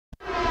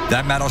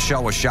That metal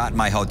show was shot in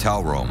my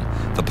hotel room.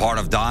 The part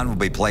of Don will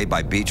be played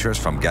by Beatrice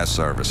from Guest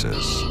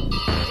Services.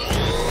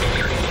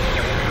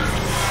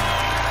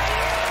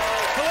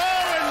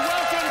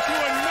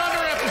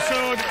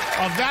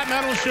 Of That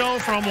Metal Show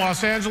from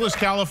Los Angeles,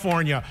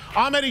 California.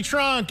 I'm Eddie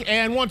Trunk,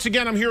 and once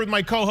again, I'm here with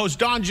my co-hosts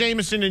Don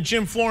Jamieson and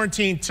Jim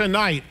Florentine.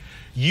 Tonight,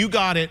 you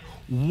got it,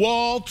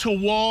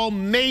 wall-to-wall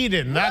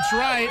Maiden. That's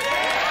right.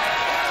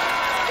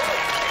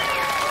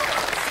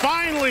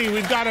 Finally,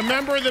 we've got a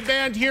member of the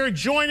band here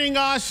joining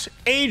us,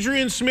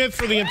 Adrian Smith,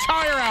 for the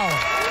entire hour.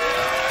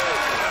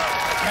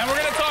 And we're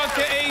going to talk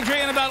to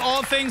Adrian about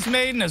all things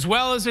Maiden, as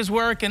well as his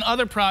work and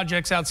other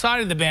projects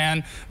outside of the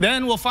band.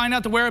 Then we'll find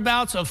out the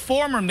whereabouts of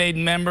former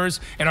Maiden members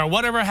in our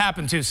Whatever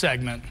Happened To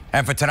segment.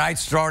 And for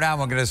tonight's Throwdown,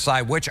 we're going to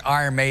decide which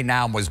Iron Maiden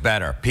album was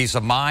better, Peace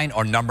of Mind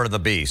or Number of the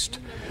Beast.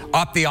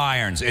 Up the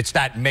irons. It's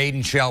That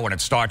Maiden Show, and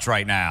it starts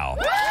right now.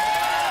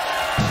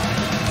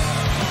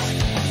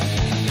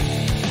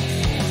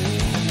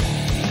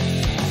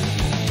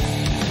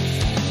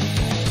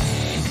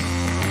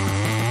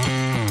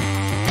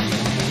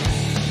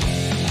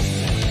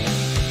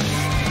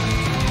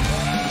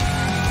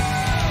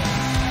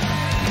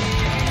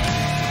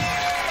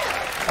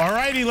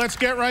 Alrighty, let's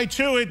get right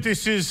to it.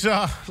 This is,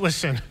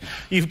 listen,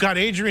 you've got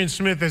Adrian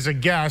Smith as a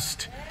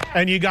guest,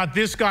 and you got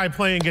this guy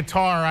playing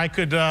guitar. I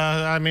could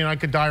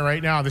die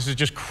right now. This is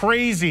just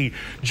crazy.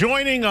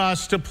 Joining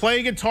us to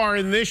play guitar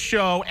in this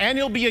show, and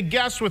he'll be a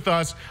guest with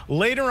us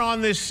later on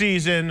this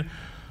season,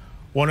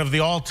 one of the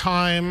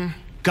all-time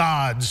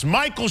gods,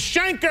 Michael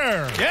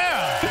Schenker.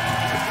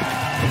 Yeah.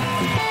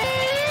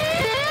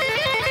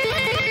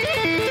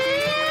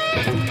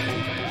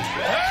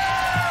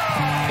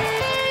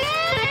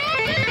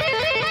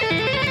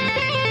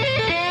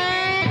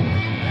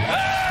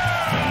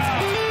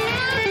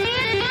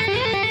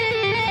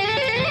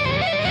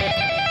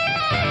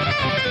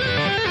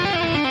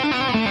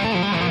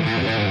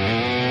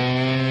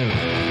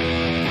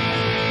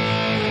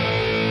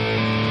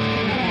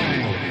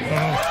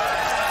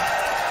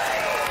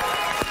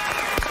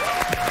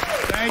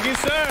 Thank you,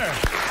 sir.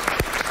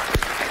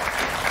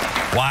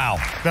 Wow.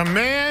 The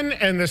man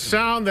and the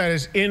sound that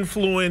has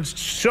influenced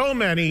so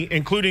many,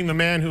 including the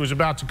man who is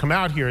about to come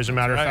out here, as a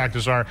matter of fact,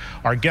 is our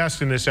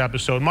guest in this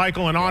episode.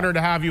 Michael, an honor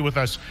to have you with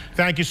us.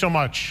 Thank you so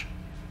much.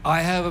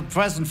 I have a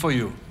present for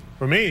you.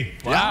 For me?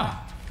 Wow.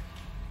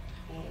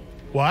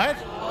 What?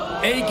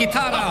 A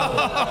guitar.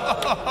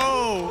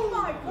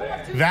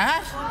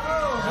 That?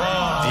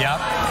 Yep,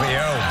 for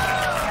you.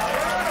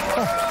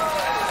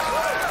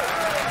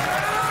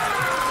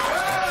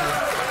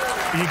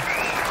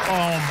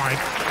 Oh, my.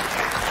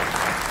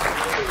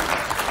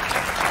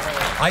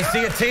 I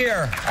see a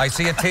tear. I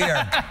see a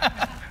tear.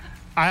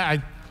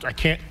 I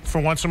can't, for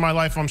once in my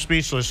life, I'm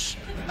speechless.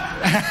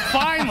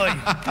 Finally.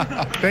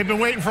 They've been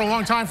waiting for a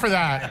long time for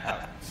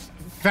that.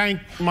 Thank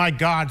my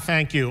God,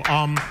 thank you.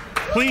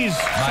 Please,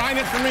 sign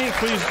it for me,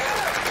 please.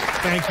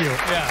 Thank you.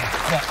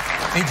 Yeah.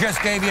 He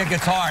just gave you a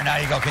guitar. Now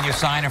you go, can you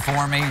sign it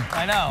for me?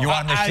 I know. You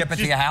want him to ship it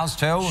to your house,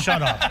 too?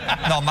 Shut up.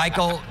 No,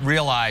 Michael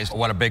realized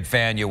what a big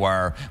fan you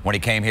were when he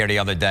came here the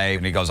other day.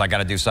 And he goes, I got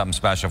to do something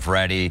special for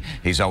Eddie.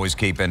 He's always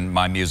keeping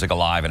my music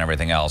alive and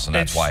everything else, and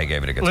that's why he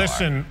gave it a guitar.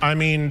 Listen, I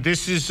mean,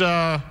 this is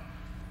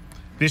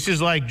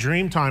like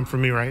dream time for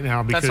me right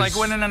now. Because that's like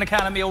winning an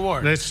Academy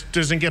Award. This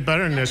doesn't get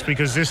better than this,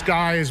 because this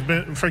guy has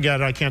been,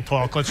 forget it, I can't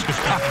talk. Let's just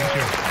stop right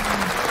here.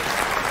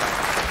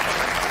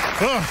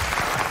 Ugh.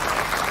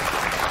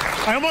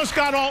 I almost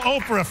got all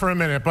Oprah for a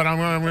minute, but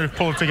I'm going to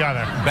pull it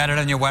together. Better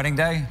than your wedding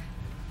day?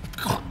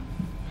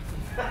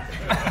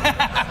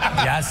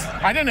 Yes?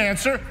 I didn't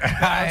answer.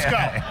 Let's go.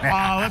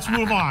 Let's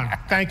move on.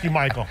 Thank you,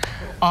 Michael.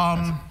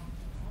 What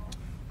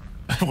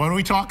are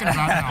we talking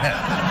about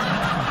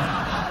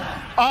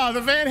now?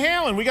 The Van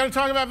Halen. We got to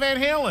talk about Van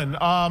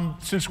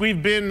Halen. Since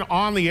we've been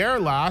on the air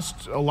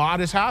last, a lot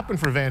has happened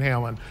for Van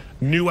Halen.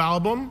 New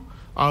album.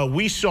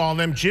 We saw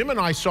them, Jim and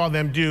I saw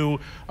them do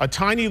a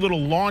tiny little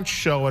launch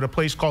show at a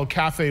place called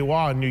Cafe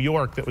Voar in New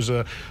York that was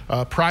a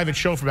private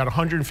show for about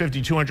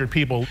 150, 200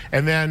 people.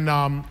 And then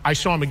I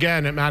saw them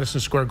again at Madison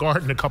Square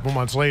Garden a couple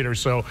months later,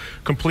 so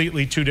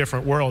completely two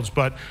different worlds.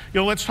 But, you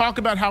know, let's talk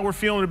about how we're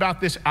feeling about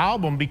this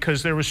album,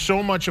 because there was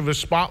so much of a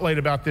spotlight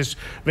about this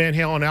Van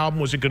Halen album.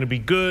 Was it going to be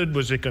good?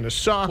 Was it going to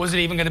suck? Was it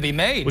even going to be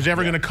made? Was it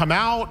ever going to come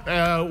out?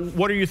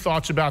 What are your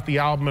thoughts about the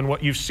album and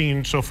what you've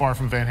seen so far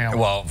from Van Halen?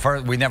 Well,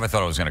 first, we never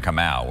thought it was going to come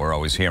out. We're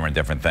always hearing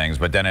different things,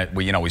 but then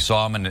we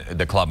saw them in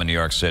the club in New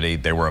York City.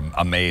 They were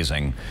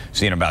amazing.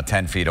 Seeing them about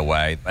 10 feet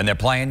away, and they're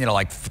playing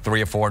like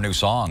 3 or 4 new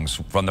songs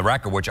from the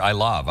record, which I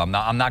love. I'm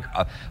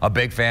not a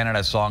big fan of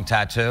that song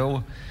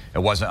Tattoo. I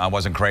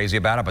wasn't crazy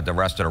about it, but the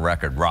rest of the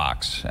record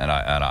rocks, and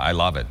I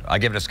love it. I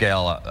give it a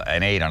scale,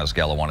 an 8 on a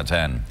scale of 1 to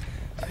 10.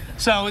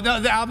 So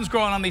the album's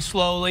growing on me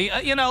slowly.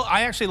 You know,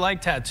 I actually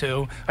like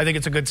Tattoo. I think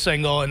it's a good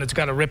single, and it's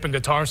got a ripping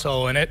guitar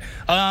solo in it.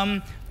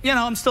 You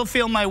know, I'm still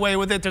feeling my way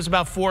with it. There's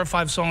about 4 or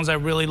 5 songs I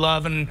really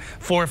love, and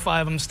 4 or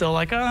 5 I'm still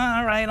like, oh,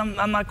 all right,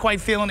 I'm not quite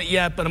feeling it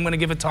yet, but I'm going to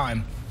give it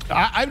time.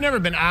 I've never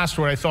been asked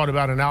what I thought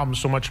about an album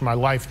so much in my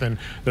life than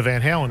the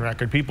Van Halen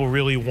record. People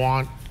really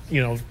want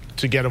you know,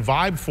 to get a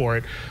vibe for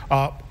it.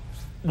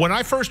 When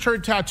I first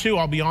heard Tattoo,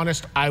 I'll be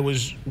honest, I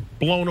was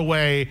blown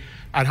away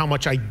at how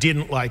much I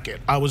didn't like it.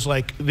 I was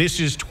like,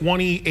 this is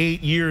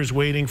 28 years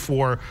waiting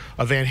for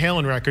a Van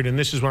Halen record, and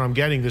this is what I'm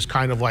getting, this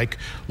kind of like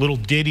little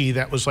ditty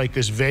that was like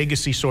this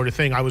Vegas-y sort of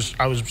thing. I was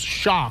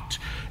shocked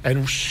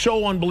and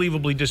so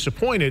unbelievably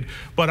disappointed,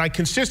 but I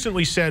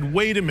consistently said,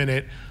 wait a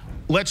minute,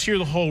 let's hear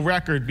the whole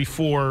record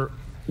before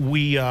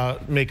we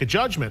make a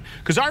judgment.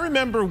 Because I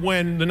remember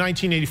when the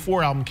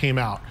 1984 album came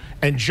out,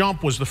 and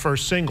Jump was the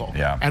first single.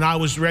 Yeah. And I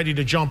was ready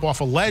to jump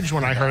off a ledge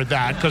when I heard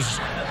that, because,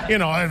 you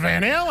know,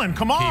 Van Halen,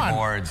 come on.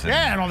 Keyboards.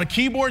 Yeah, and all the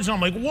keyboards, and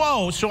I'm like,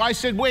 whoa. So I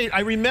said, wait,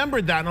 I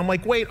remembered that, and I'm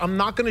like, wait, I'm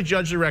not gonna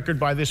judge the record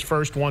by this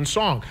first one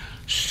song.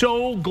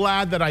 So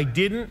glad that I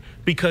didn't,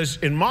 because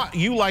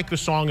you like the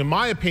song. In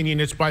my opinion,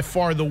 it's by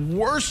far the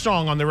worst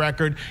song on the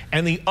record,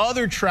 and the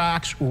other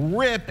tracks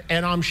rip,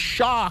 and I'm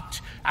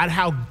shocked at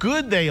how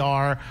good they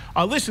are.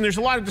 Listen, there's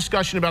a lot of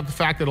discussion about the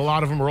fact that a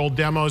lot of them are old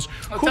demos.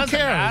 Who cares?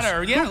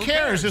 Matter. Yeah, who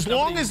cares? As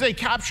long as they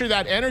capture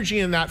that energy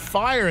and that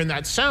fire and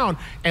that sound,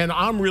 and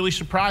I'm really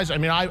surprised. I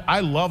mean, I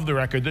love the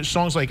record. There's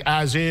songs like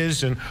As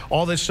Is and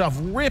all this stuff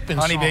ripping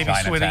Honey songs. Baby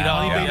Sweetie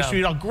Doll. Honey Baby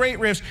Sweetie Doll, great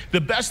riffs.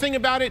 The best thing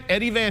about it,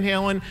 Eddie Van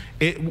Halen,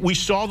 we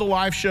saw the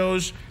live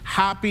shows,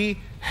 happy,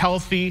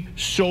 healthy,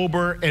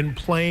 sober, and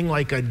playing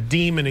like a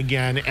demon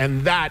again,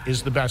 and that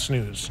is the best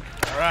news.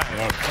 All right,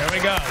 there we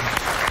go.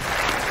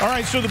 All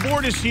right, so the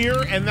board is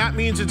here, and that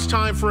means it's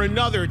time for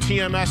another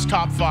TMS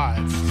Top 5.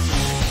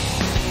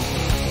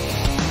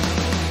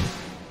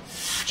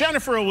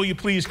 Jennifer, will you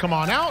please come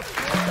on out?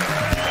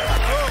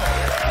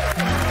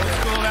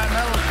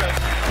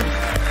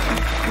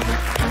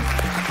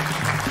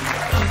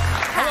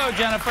 Hello,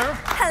 Jennifer.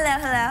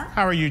 Hello, hello.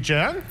 How are you,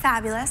 Jen?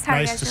 Fabulous. How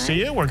are you Nice guys to doing?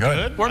 see you. We're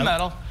good. We're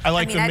metal. I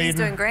like the Eddie's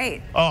Maiden. doing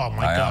great. Oh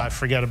my God,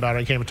 forget about it.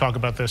 I can't even talk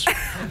about this.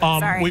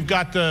 Sorry. We've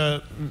got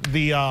the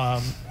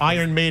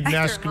Iron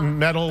Maiden-esque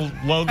metal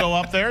logo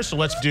up there, so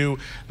let's do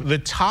the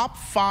top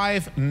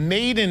 5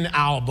 Maiden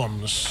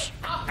albums.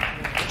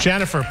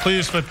 Jennifer,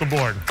 please flip the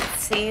board.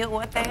 See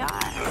what they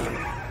are.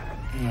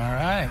 All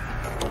right.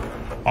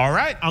 All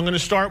right, I'm going to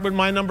start with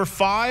my number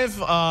 5,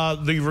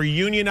 the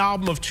reunion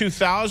album of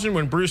 2000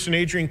 when Bruce and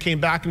Adrian came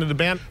back into the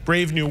band,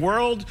 Brave New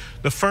World.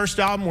 The first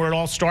album where it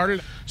all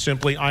started,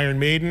 simply Iron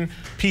Maiden.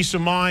 Peace of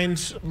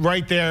Mind,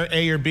 right there,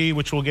 A or B,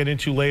 which we'll get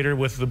into later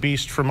with The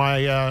Beast for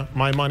my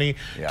money.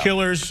 Yeah.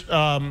 Killers,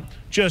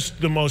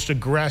 just the most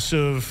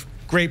aggressive,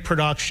 great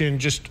production,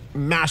 just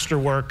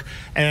masterwork.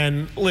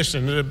 And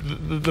listen,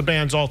 the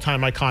band's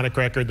all-time iconic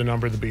record, The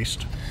Number of the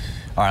Beast.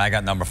 All right, I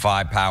got number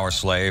 5, Power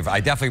Slave.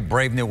 I definitely,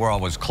 Brave New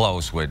World was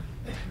close with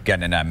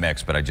getting in that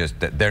mix, but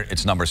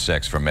it's number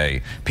 6 for me.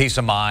 Peace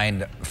of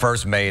Mind,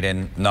 first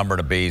Maiden, Number of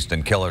the Beast,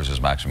 and Killers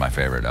is actually my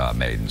favorite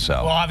Maiden. So.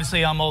 Well,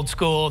 obviously I'm old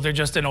school. They're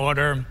just in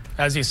order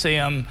as you see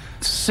them.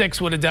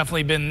 6 would have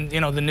definitely been, you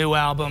know, the new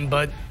album,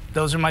 but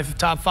those are my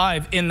top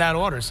 5 in that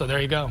order, so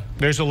there you go.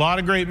 There's a lot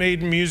of great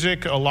Maiden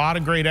music, a lot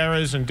of great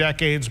eras and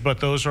decades, but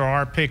those are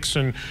our picks,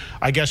 and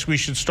I guess we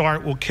should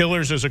start. Well,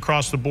 Killers is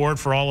across the board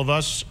for all of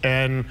us,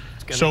 and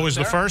so is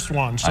the first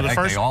one. So I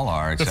think they all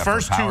are, except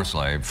for Power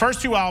Slave.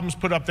 First 2 albums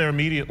put up there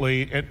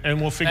immediately,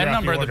 and we'll figure out the order.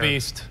 And Number of the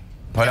Beast.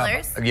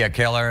 Killers? Yeah,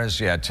 Killers,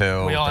 yeah,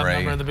 2, We all 3. have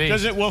Number of the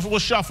Beast. We'll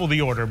shuffle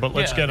the order, but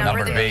let's get them.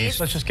 Number of the Beast.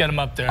 Let's just get them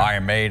up there.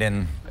 Iron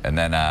Maiden, and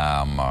then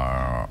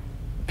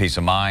Peace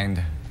of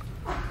Mind.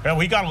 Yeah,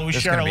 we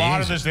share a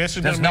lot of this.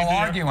 There's no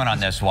arguing on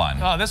this one.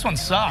 Oh, this one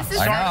sucks.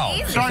 This is I know.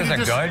 easy. This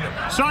isn't good.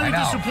 Sorry to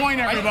disappoint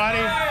everybody.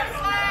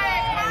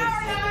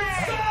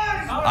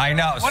 I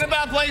know. What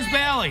about Blaze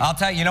Bayley? I'll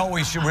tell you, you know what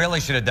we really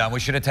should have done? We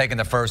should have taken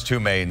the first 2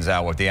 Maidens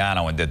out with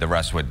Diano and did the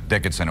rest with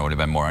Dickinson. It would have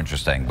been more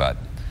interesting, but...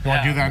 You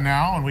want to do that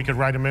now, and we could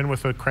write them in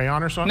with a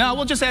crayon or something? No,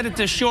 we'll just edit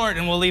this short,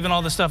 and we'll leave in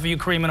all the stuff of you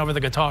creaming over the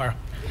guitar.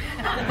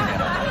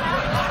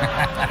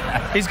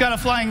 He's got a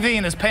flying V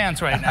in his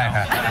pants right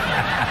now.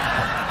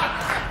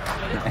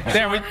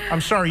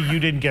 I'm sorry you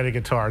didn't get a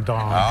guitar,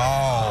 Don.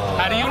 Oh.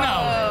 How do you know?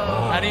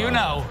 How do you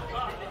know?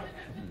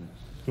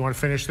 You want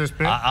to finish this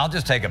bit? I'll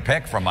just take a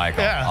pick from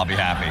Michael. Yeah. I'll be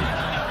happy.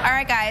 All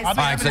right, guys. I'll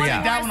be Fine, happy so to yeah.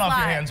 take that one off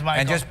your hands, Michael.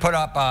 And just put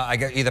up, I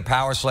get either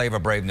Power Slave or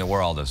Brave New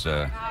World as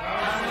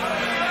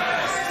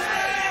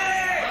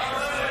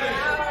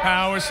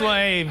Power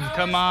Slave,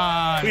 come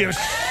on. We have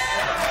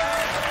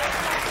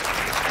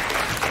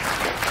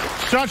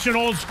such an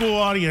old school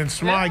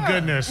audience, my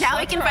goodness. Now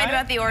we can fight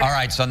about the order. All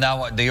right, so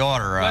now the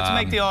order. Let's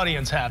make the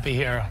audience happy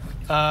here.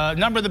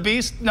 Number of the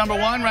Beast, number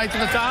 1, right to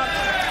the top.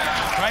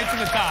 Right to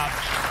the top.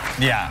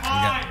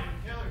 Yeah.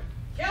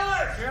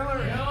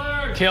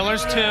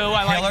 Killers 2,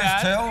 I like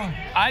that. Killers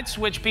 2? I'd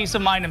switch Peace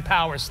of Mind and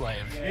Power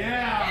Slave.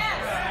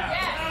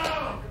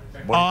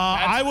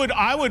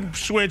 I would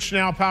switch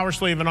now Power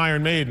Slave and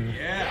Iron Maiden.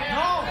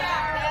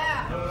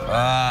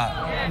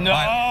 No.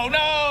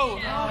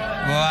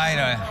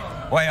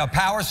 Wait, a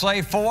Power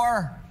Slave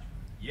 4?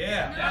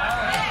 Yeah.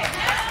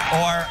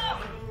 Or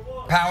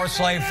Power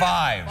Slave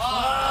 5?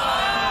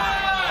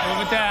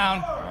 Move it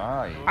down.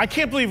 I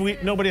can't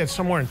believe nobody had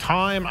Somewhere in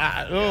Time.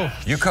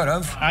 You could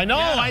have. I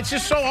know. It's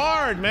just so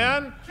hard,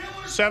 man.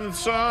 Seventh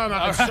Son.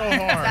 It's so hard. Is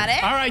that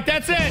it? All right,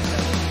 that's it.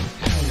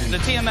 The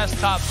TMS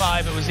top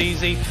 5, it was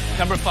easy.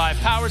 Number 5,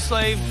 Power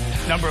Slave.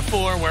 Number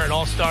 4, Where It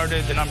All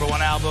Started, the #1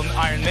 album,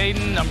 Iron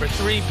Maiden. Number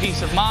 3,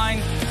 Peace of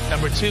Mind.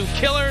 Number 2,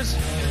 Killers.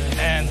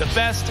 And the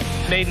best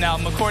Maiden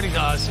album, according to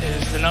us,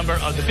 is The Number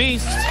of the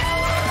Beast.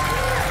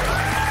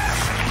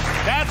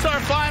 That's our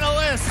final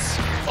lists.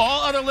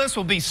 All other lists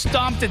will be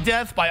stomped to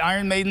death by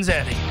Iron Maiden's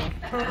Eddie.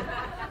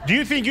 Do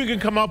you think you can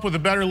come up with a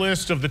better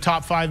list of the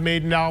top 5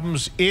 Maiden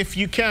albums? If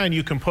you can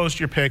post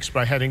your picks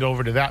by heading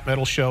over to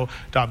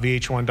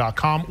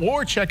thatmetalshow.vh1.com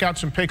or check out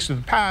some picks of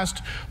the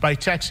past by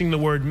texting the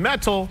word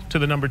metal to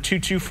the number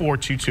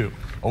 22422.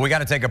 Well, we got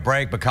to take a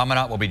break, but coming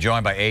up, we'll be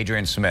joined by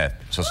Adrian Smith.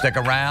 So stick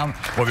around.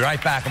 We'll be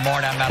right back with more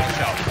of That Metal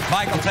Show.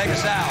 Michael, take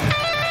us out.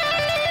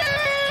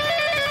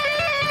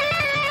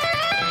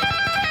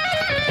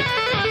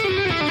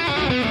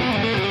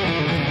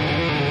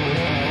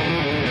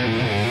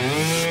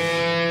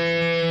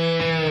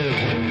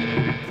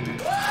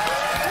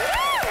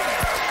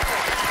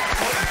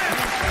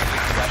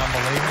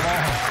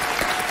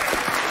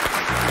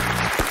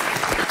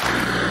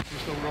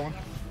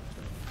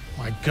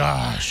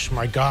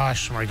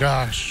 My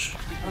gosh.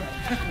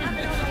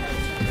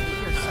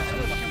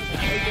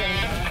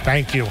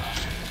 Thank you.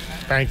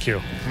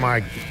 My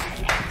God.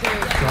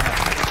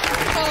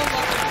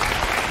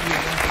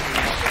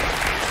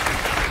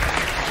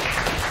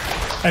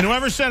 And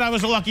whoever said I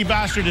was a lucky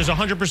bastard is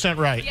 100%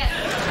 right.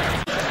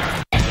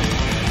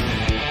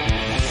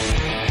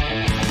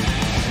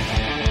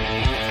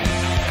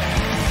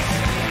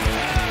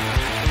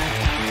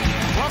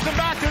 Welcome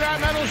back to That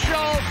Metal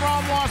Show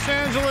from Los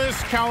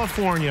Angeles,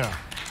 California.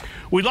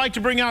 We'd like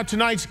to bring out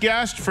tonight's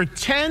guest. For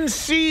 10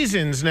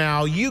 seasons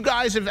now, you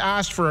guys have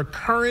asked for a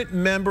current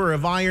member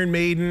of Iron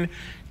Maiden,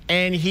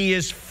 and he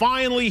is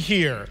finally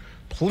here.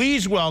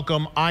 Please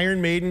welcome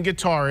Iron Maiden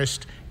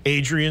guitarist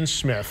Adrian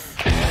Smith.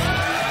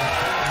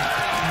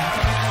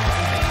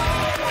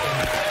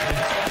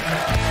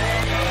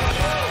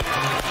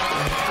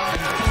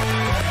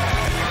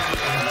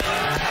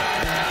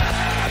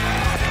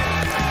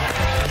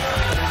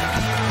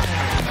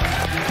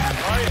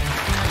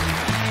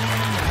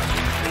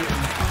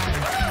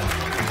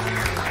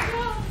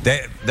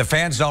 The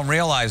fans don't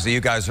realize that you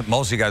guys,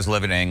 most of you guys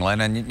live in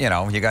England, and you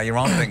know, you got your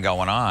own thing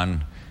going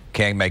on.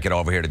 Can't make it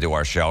over here to do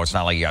our show. It's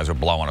not like you guys are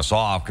blowing us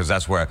off, because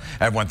that's where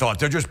everyone thought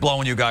they're just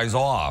blowing you guys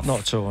off. Not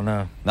at all,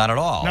 no. Not at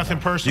all. Nothing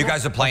personal? You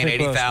guys are playing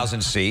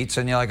 80,000 seats,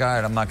 and you're like, all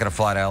right, I'm not going to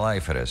fly to LA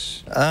for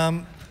this.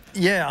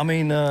 Yeah, I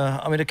mean,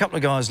 a couple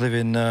of guys live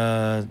in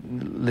the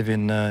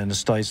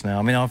States now.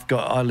 I mean,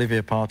 I live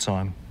here part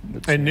time.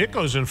 And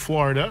Nico's in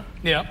Florida.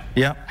 Yeah.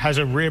 Yeah. Has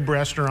a rib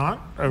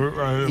restaurant.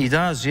 He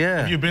does,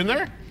 yeah. Have you been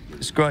there?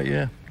 It's great,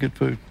 yeah. Good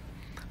food.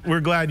 We're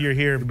glad you're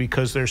here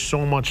because there's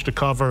so much to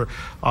cover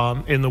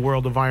in the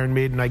world of Iron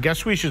Maiden. I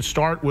guess we should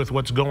start with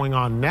what's going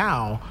on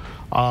now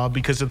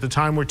because at the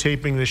time we're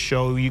taping this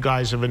show, you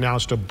guys have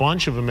announced a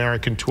bunch of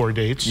American tour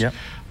dates. Yep.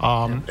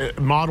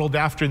 Modeled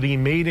after the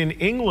Made in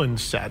England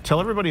set.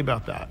 Tell everybody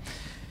about that.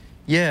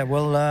 Yeah,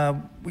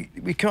 well,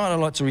 we kind of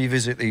like to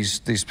revisit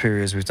these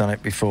periods. We've done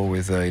it before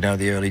with, you know,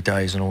 the early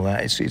days and all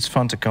that. It's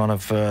fun to kind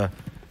of,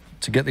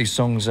 to get these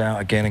songs out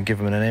again and give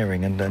them an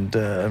airing and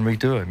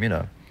redo them, you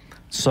know.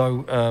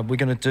 So we're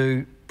going to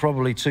do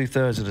probably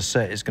 2/3 of the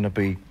set is going to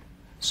be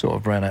sort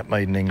of around that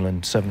Made in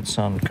England, Seventh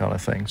Son kind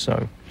of thing.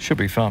 So should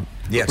be fun.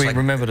 Yeah, if we like,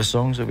 remember the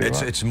songs, it'll be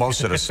right. It's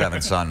most of the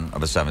Seventh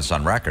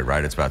Son record,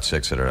 right? It's about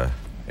 6 or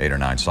 8 or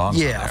 9 songs.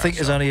 Yeah, there, I think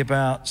there's only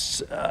about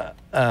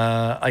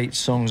 8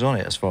 songs on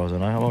it, as far as I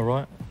know. Am I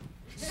right?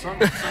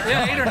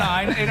 Yeah, 8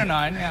 or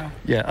 9, yeah.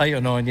 Yeah, 8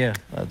 or 9, yeah,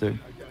 I do.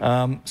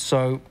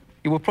 So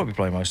we'll probably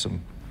play most of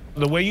them.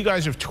 The way you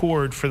guys have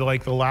toured for the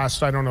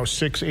last, I don't know,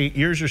 6, 8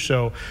 years or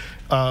so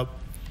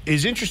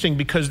is interesting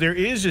because there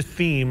is a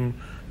theme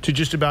to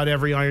just about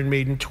every Iron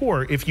Maiden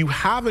tour. If you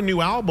have a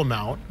new album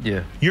out,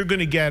 yeah, you're going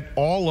to get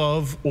all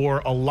of or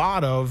a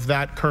lot of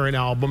that current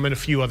album and a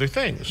few other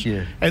things.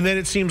 Yeah. And then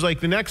it seems like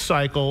the next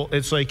cycle,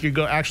 it's like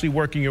you're actually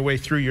working your way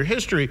through your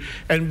history.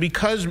 And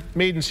because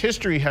Maiden's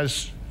history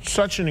has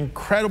such an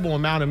incredible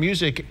amount of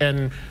music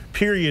and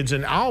periods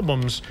and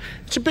albums,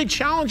 it's a big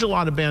challenge a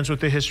lot of bands with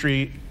the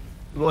history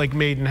like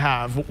Maiden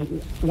have.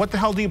 What the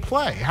hell do you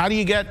play? How do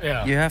you get...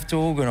 Yeah. You have to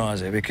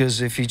organise it, because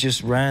if you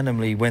just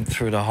randomly went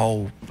through the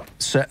whole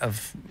set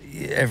of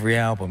every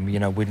album, you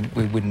know, we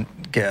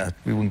wouldn't get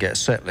a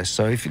set list.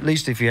 So at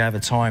least if you have a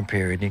time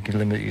period, you can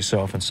limit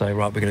yourself and say,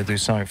 right, we're going to do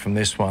something from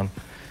this one.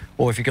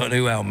 Or if you've got a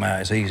new album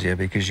out, it's easier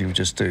because you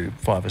just do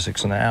 5 or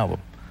 6 on that album.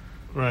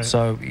 Right.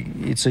 So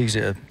it's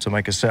easier to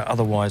make a set.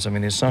 Otherwise, I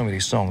mean, there's so many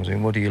songs. I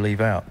mean, what do you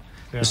leave out? Yeah.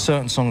 There's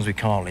certain songs we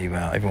can't leave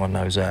out. Everyone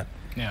knows that.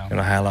 Yeah. You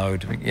know,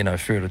 Hallowed, you know,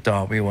 Through the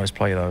Dark, we always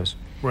play those.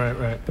 Right,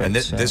 right. But, and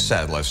this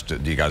set list,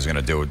 you guys are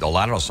going to do a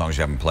lot of those songs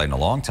you haven't played in a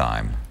long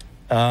time.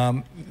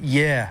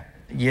 Yeah.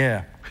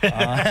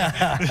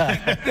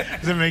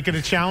 Does it make it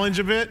a challenge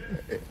a bit?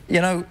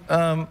 You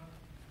know,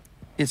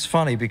 it's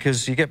funny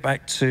because you get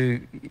back to,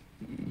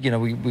 you know,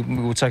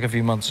 we'll take a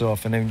few months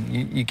off, and then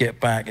you get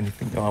back and you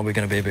think, oh, we're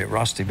going to be a bit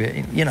rusty.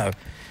 But, you know,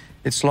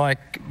 it's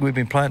like we've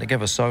been playing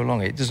together so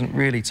long, it doesn't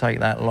really take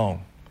that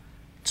long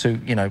to,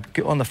 you know,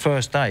 on the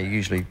first day,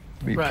 usually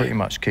it pretty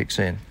much kicks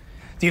in.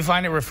 Do you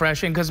find it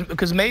refreshing?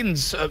 Because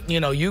Maiden's,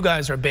 you know, you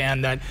guys are a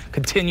band that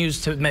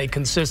continues to make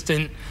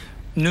consistent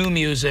new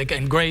music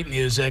and great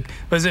music.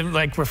 But is it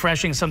like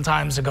refreshing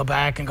sometimes to go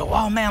back and go,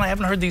 oh man, I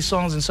haven't heard these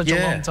songs in such a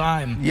long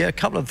time? Yeah, a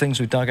couple of things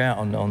we dug out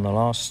on the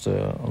last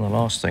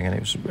thing,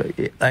 and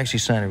it actually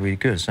sounded really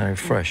good, it sounded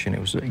fresh, and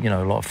it was, you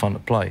know, a lot of fun to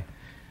play.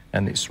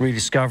 And it's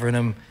rediscovering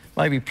them,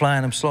 maybe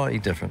playing them slightly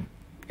different.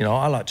 You know,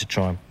 I like to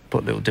try and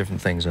put little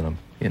different things in them,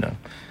 you know.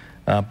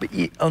 But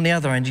on the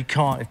other end, you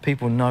can't, if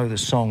people know the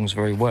songs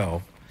very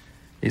well,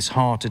 it's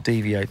hard to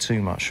deviate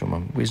too much from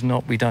them.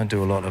 We don't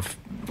do a lot of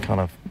kind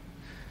of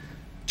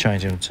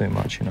changing them too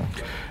much, you know.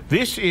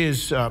 This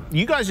is,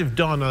 you guys have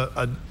done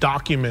a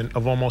document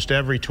of almost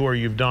every tour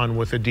you've done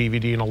with a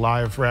DVD and a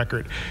live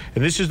record.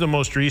 And this is the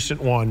most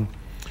recent one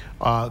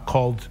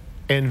called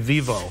En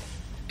Vivo.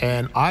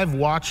 And I've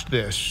watched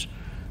this,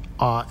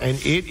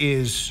 and it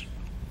is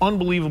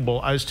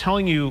unbelievable. I was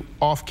telling you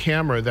off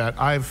camera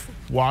that I've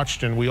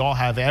watched, and we all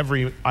have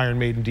every Iron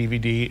Maiden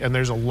DVD, and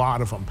there's a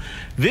lot of them.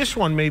 This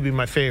one may be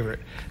my favorite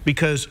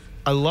because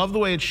I love the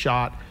way it's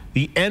shot.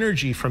 The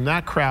energy from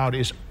that crowd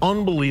is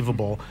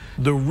unbelievable.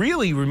 The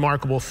really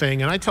remarkable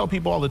thing, and I tell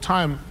people all the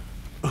time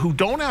who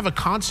don't have a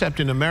concept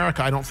in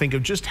America, I don't think,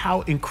 of just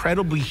how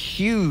incredibly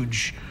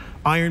huge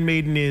Iron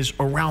Maiden is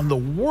around the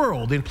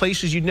world in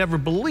places you'd never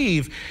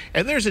believe.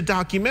 And there's a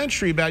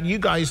documentary about you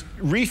guys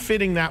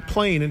refitting that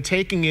plane and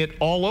taking it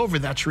all over.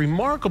 That's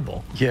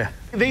remarkable. Yeah.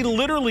 They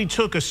literally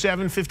took a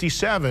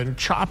 757,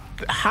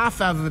 chopped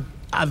half of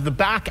the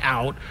back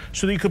out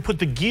so that you could put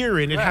the gear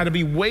in. It had to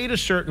be weighed a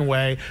certain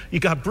way. You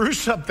got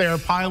Bruce up there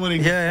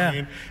piloting the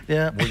plane.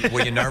 Yeah.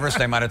 Were you nervous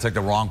they might have took the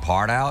wrong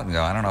part out and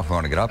go, I don't know if I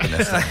want to get up in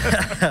this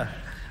thing?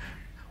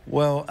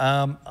 Well,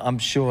 I'm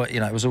sure, you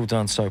know, it was all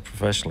done so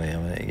professionally. I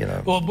mean, you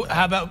know. Well,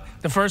 how about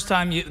the first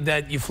time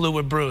that you flew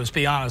with Bruce?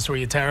 Be honest, were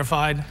you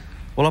terrified?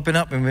 Well, I've been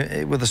up in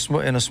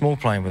a small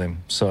plane with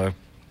him, so,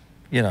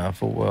 you know, I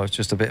thought, well, it's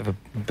just a bit of a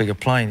bigger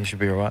plane, he should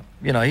be all right.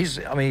 You know,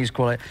 he's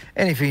quite,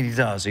 anything he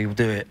does, he'll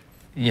do it.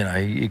 You know,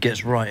 he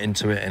gets right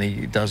into it and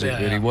he does it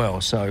really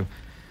well. So,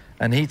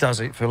 and he does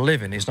it for a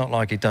living. It's not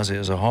like he does it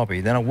as a hobby.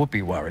 Then I would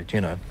be worried,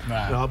 you know.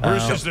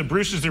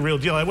 Bruce is the real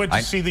deal. I went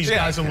to see these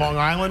guys in Long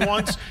Island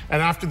once,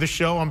 and after the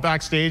show, I'm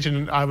backstage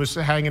and I was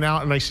hanging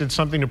out, and I said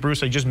something to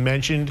Bruce. I just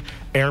mentioned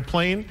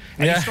airplane,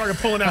 and he started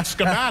pulling out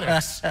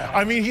schematics.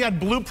 I mean, he had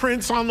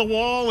blueprints on the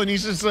wall, and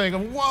he's just like,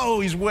 whoa,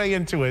 he's way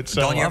into it.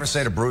 So don't you ever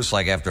say to Bruce,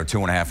 like after a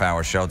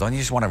 2.5-hour show, don't you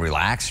just want to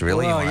relax,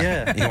 really?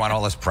 Well, you want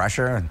all this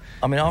pressure?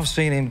 I mean, I've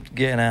seen him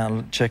getting out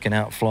and checking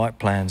out flight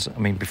plans, I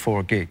mean, before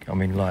a gig. I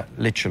mean, like,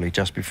 literally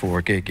just before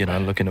a gig, you know,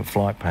 looking at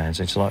flight plans.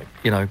 It's like,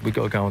 you know, we've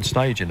got to go on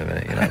stage in a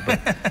minute, you know.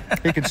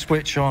 But he can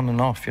switch on and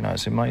off, you know.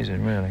 It's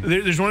amazing, really.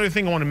 There's one other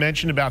thing I want to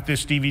mention about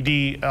this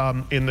DVD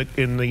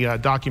in the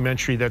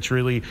documentary that's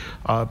really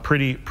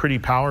pretty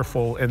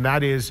powerful, and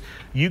that is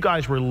you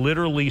guys were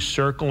literally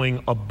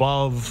circling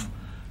above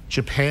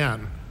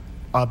Japan,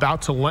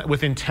 about to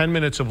within 10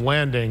 minutes of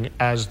landing,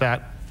 as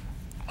that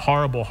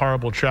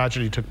horrible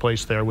tragedy took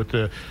place there with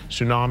the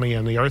tsunami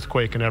and the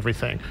earthquake and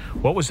everything.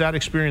 What was that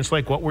experience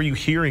like? What were you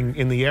hearing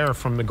in the air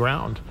from the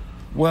ground?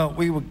 Well,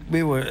 we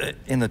were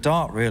in the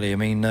dark, really. I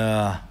mean,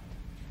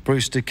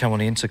 Bruce did come on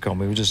the intercom.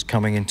 We were just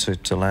coming in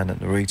to land at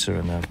Narita,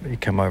 and he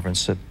came over and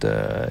said,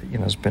 you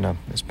know, it's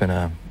been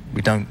a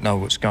we don't know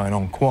what's going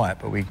on quite,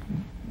 but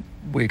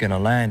we're going to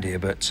land here,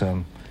 but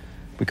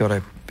we got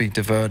to be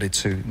diverted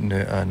to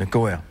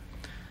Nagoya.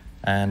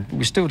 And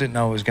we still didn't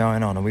know what was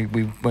going on, and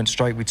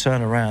we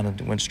turned around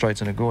and went straight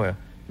to Nagoya.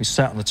 We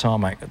sat on the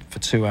tarmac for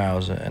 2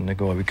 hours at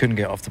Nagoya. We couldn't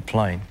get off the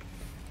plane.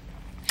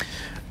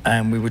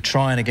 And we were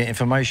trying to get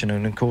information,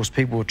 and of course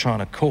people were trying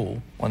to call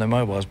on their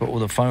mobiles, but all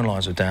the phone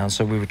lines were down,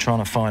 so we were trying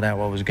to find out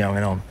what was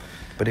going on.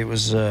 But it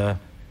was,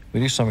 we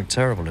knew something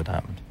terrible had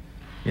happened,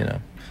 you know.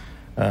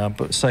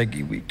 But say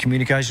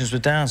communications were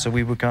down, so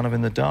we were kind of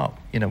in the dark.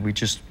 You know,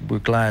 we're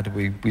glad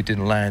we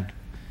didn't land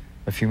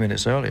a few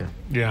minutes earlier.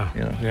 Yeah,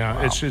 you know? yeah.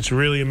 Wow. It's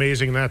really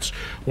amazing. That's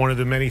one of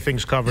the many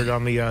things covered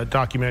on the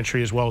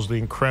documentary, as well as the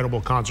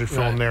incredible concert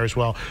film there as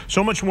well.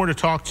 So much more to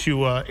talk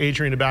to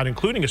Adrian about,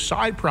 including a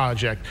side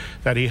project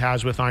that he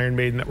has with Iron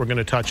Maiden that we're going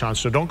to touch on.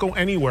 So don't go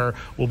anywhere.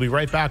 We'll be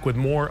right back with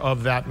more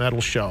of That Metal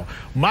Show.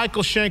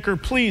 Michael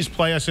Schenker, please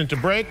play us into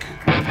break.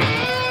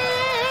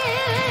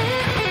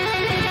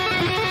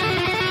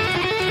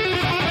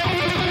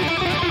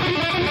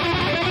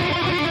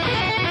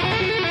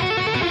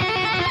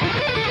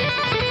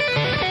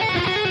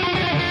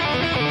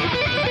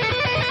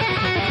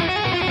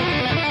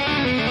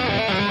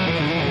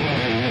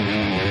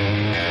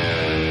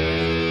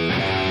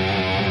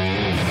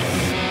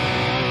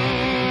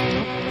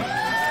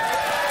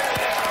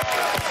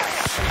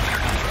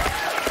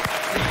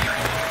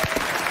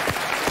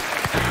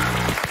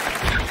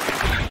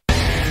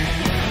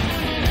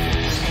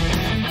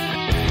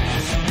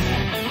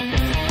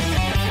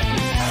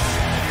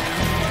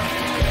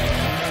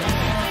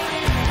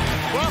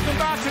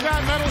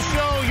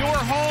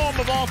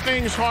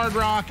 things hard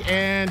rock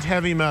and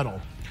heavy metal.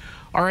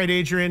 All right,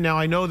 Adrian, now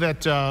I know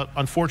that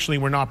unfortunately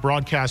we're not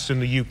broadcast in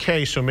the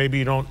UK, so maybe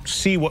you don't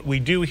see what we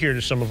do here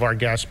to some of our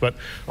guests, but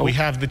we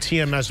have the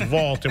TMS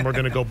Vault, and we're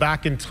going to go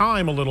back in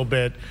time a little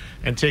bit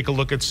and take a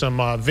look at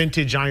some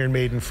vintage Iron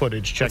Maiden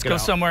footage. Check it out.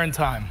 Let's go somewhere in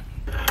time.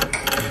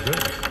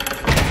 Good.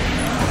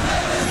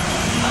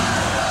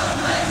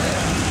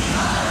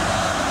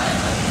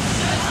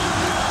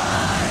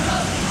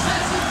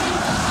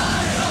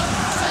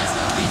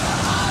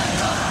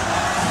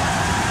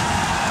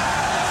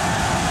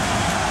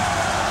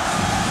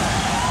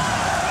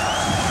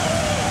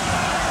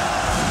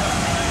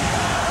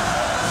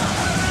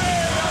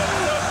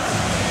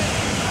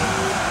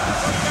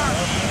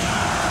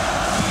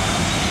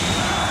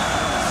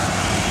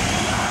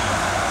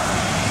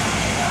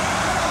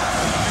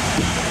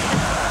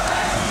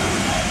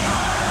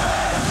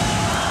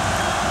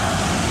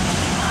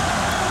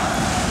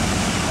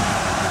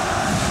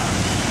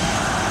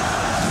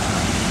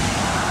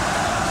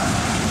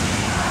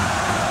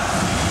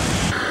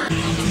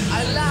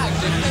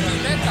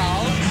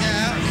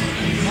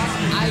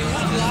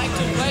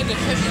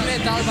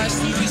 By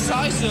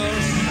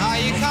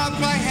synthesizers. You can't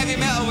play heavy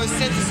metal with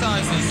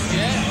synthesizers.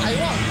 Yeah, I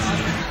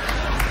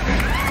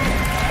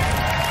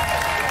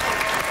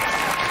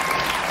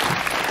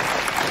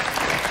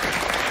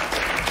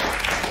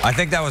I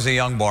think that was a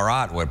young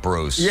Borat with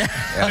Bruce. Yeah.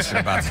 Asking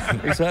about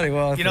Exactly.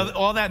 Well, you know,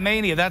 all that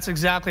mania, that's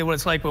exactly what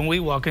it's like when we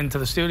walk into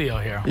the studio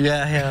here.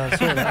 Yeah,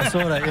 I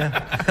saw that,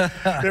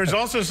 yeah. There's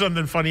also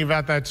something funny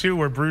about that, too,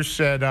 where Bruce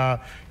said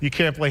you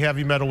can't play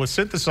heavy metal with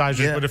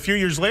synthesizers, but a few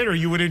years later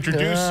you would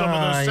introduce some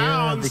of those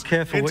sounds be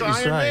careful into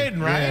what you Iron say.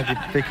 Maiden, right?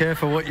 Yeah, be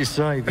careful what you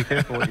say. Be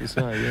careful what you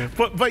say,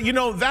 yeah. But you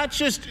know, that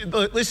just,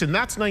 listen,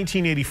 that's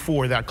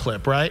 1984, that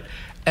clip, right?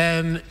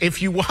 And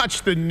if you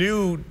watch the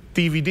new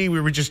DVD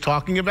we were just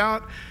talking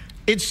about,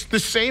 it's the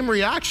same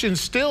reaction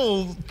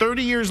still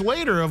 30 years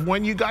later of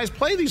when you guys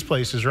play these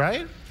places,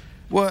 right?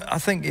 Well, I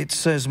think it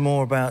says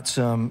more about,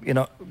 you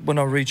know, when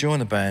I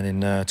rejoined the band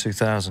in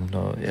 2000,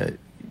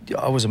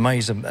 I was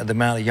amazed at the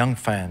amount of young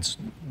fans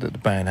that the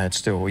band had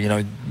still. You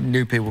know,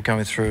 new people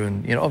coming through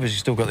and, you know, obviously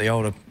still got the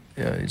older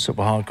sort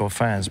of hardcore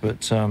fans,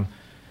 but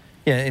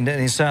yeah,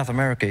 in South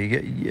America, you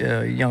get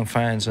young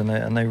fans and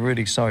they're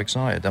really so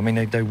excited. I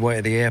mean, they wait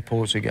at the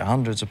airports, you get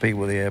hundreds of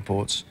people at the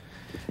airports.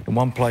 In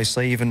one place,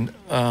 they even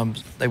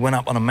they went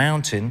up on a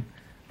mountain.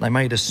 They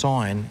made a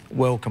sign,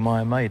 "Welcome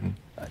Iron Maiden."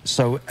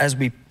 So as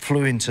we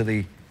flew into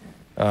the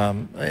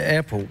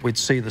airport, we'd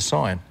see the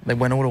sign. They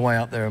went all the way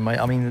up there, and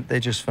I mean, they're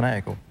just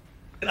fanatical.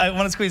 I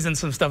want to squeeze in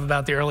some stuff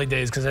about the early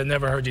days because I've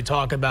never heard you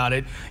talk about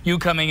it. You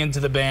coming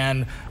into the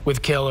band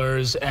with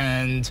Killers,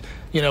 and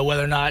you know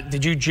whether or not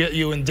did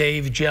you and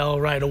Dave gel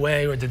right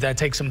away, or did that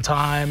take some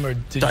time? Or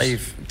did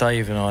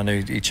Dave and I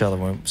knew each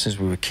other since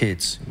we were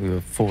kids. We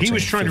were 14. He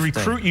was trying 15. to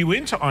recruit you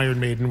into Iron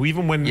Maiden,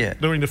 even when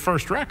during the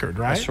first record,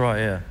 right? That's right,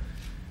 yeah.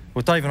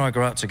 Well, Dave and I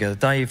grew up together.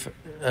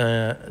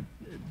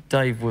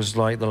 Dave was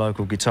like the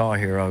local guitar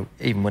hero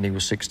even when he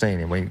was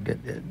 16.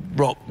 And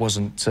rock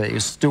wasn't, it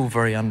was still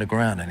very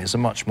underground, and it's a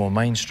much more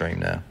mainstream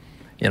now,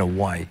 in a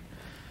way.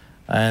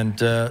 And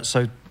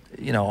so,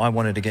 you know, I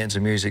wanted to get into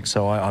music,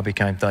 so I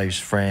became Dave's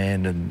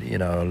friend, and, you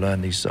know, I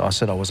learned these. I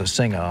said I was a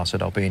singer. I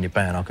said, I'll be in your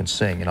band, I can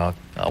sing. You know,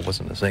 I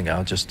wasn't a singer,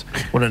 I just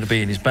wanted to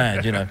be in his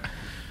band, you know.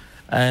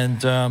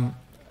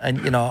 And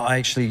you know, I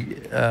actually,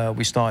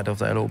 we started off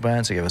that little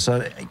band together.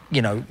 So,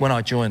 you know, when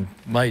I joined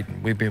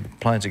Maiden, we've been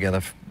playing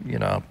together, you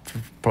know, for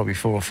probably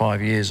 4 or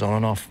 5 years on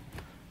and off,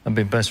 and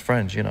been best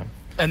friends, you know.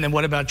 And then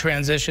what about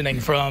transitioning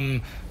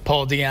from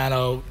Paul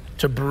Diano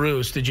to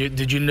Bruce? Did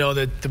you know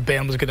that the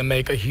band was going to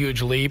make a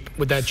huge leap?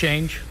 Would that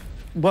change?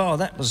 Well,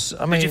 that was,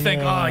 I mean... Did you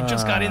think, oh, I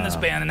just got in this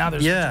band and now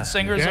there's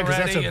singers already? Yeah,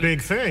 because that's a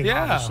big thing,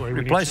 obviously.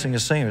 Replacing a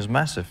singer is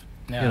massive.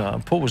 Yeah. You know,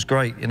 and Paul was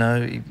great, you know,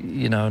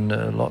 and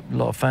a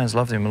lot of fans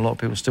loved him, and a lot of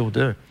people still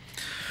do.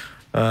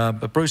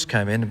 But Bruce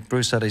came in, and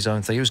Bruce had his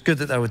own thing. It was good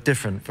that they were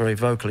different, very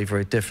vocally,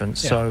 very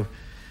different. Yeah. So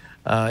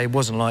it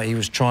wasn't like he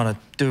was trying to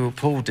do what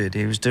Paul did.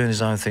 He was doing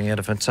his own thing. He had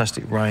a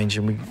fantastic range,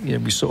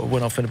 and we sort of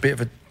went off in a bit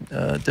of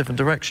a different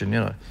direction, you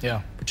know.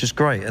 Yeah. Which is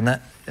great, and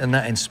that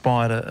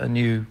inspired a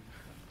new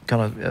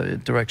kind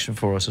of direction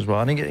for us as well.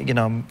 I think, you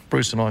know,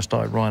 Bruce and I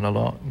started writing a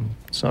lot, and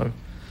so.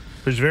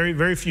 There's very,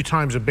 very few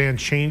times a band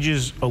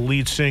changes a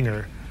lead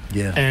singer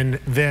and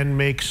then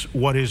makes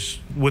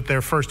with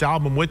their first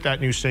album with that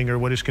new singer,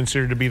 what is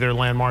considered to be their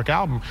landmark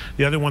album.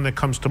 The other one that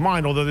comes to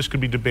mind, although this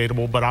could be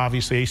debatable, but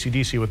obviously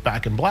AC/DC with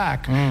Back in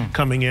Black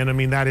coming in, I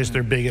mean, that is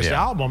their biggest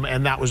album,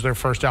 and that was their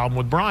first album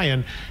with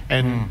Brian,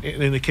 and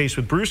in the case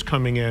with Bruce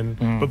coming in.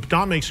 But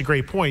Don makes a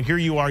great point. Here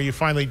you are,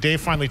 Dave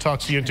finally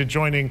talks you into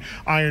joining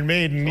Iron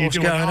Maiden. What's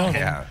going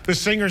on? The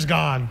singer's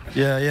gone.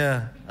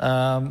 Yeah.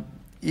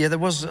 Yeah,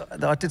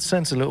 I did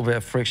sense a little bit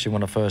of friction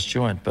when I first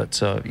joined,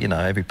 but, you know,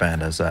 every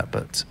band has that.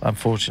 But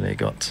unfortunately, it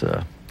got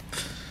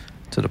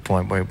to the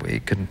point where we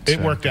couldn't. It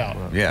worked out.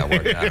 Yeah, it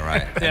worked out,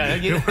 right. Yeah,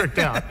 It worked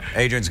out.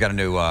 Adrian's got a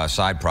new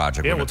side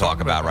project we're going to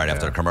talk about right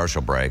after the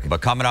commercial break.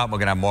 But coming up, we're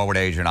going to have more with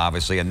Adrian,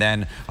 obviously. And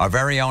then our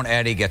very own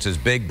Eddie gets his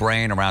big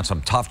brain around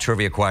some tough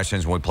trivia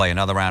questions when we play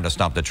another round of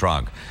Stump the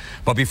Trunk.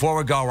 But before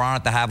we go, we're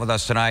honored to have with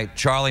us tonight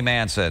Charlie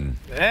Manson.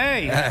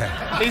 Hey,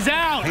 he's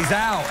out. He's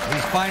out.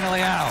 He's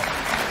finally out.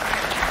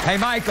 Hey,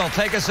 Michael,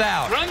 take us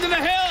out. Run to the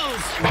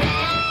hills.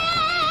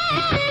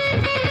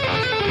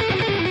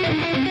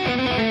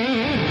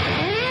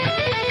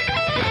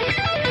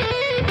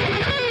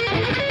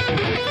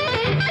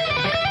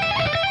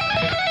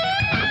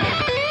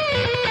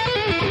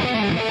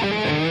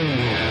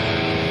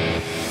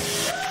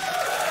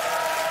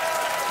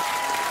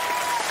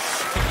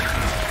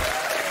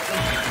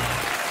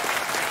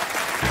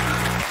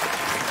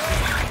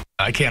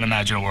 I can't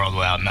imagine a world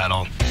without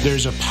metal.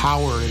 There's a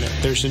power in it.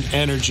 There's an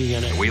energy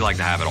in it. We like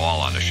to have it all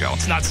on the show.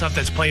 It's not stuff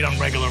that's played on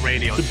regular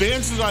radio. The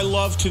bands that I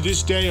love to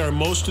this day are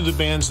most of the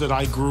bands that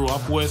I grew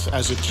up with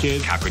as a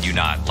kid. How could you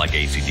not like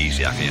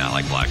AC/DC? How can you not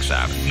like Black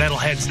Sabbath?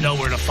 Metalheads know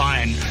where to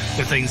find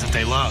the things that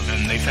they love,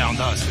 and they found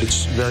us.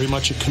 It's very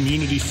much a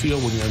community feel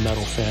when you're a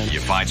metal fan. You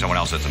find someone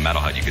else that's a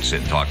metalhead, you could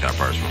sit and talk to that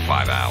person for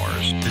 5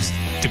 hours. It's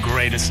the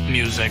greatest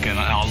music, and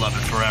I'll love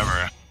it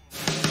forever.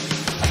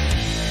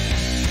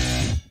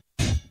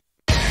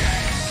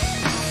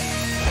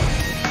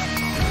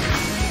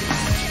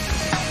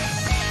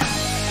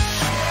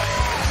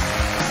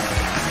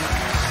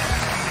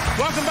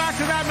 Welcome back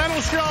to That Metal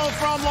Show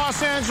from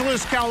Los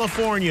Angeles,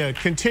 California.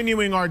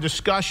 Continuing our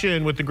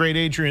discussion with the great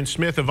Adrian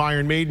Smith of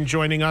Iron Maiden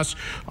joining us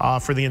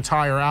for the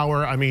entire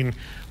hour. I mean,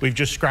 we've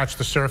just scratched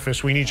the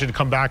surface. We need you to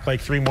come back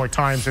like 3 more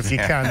times if you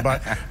can.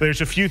 But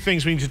there's a few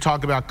things we need to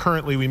talk about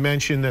currently. We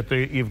mentioned that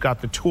you've got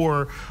the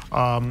tour,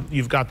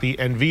 you've got the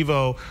En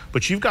Vivo,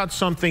 but you've got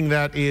something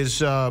that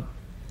is... you're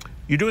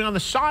doing on the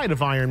side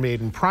of Iron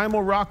Maiden,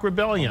 Primal Rock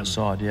Rebellion. On the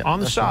side, yeah. On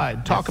the side.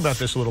 Right. Talk about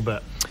this a little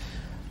bit.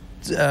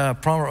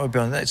 Primal Rock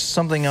Rebellion, that's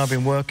something I've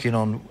been working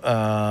on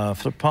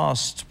for the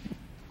past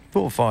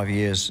 4 or 5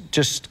 years,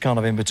 just kind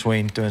of in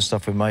between doing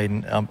stuff with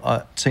Maiden.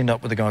 I teamed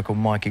up with a guy called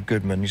Mikey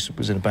Goodman, who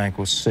was in a band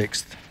called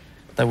Sixth.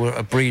 They were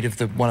a breed of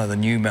one of the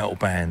new metal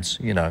bands,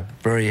 you know,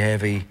 very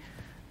heavy,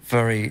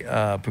 very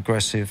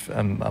progressive,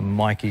 and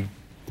Mikey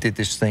did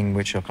this thing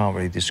which I can't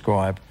really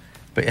describe,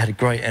 but it had a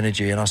great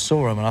energy, and I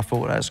saw him and I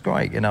thought, well, that's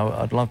great, you know,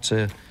 I'd love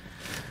to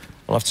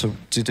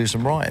do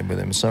some writing with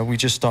him. So we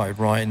just started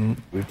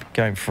writing, we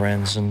became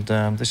friends, and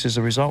this is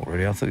the result,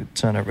 really. I thought it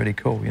turned out really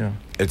cool, you know.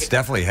 It's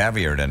definitely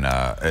heavier than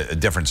a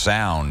different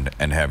sound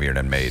and heavier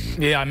than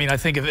Maiden. Yeah, I mean, I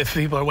think if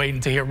people are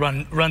waiting to hear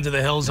Run to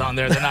the Hills on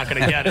there, they're not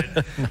going to get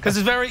it. Because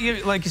it's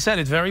very, like you said,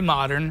 it's very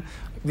modern.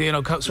 You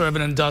know, sort of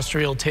an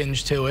industrial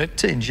tinge to it.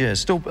 Tinge, yeah.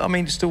 Still, I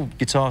mean, still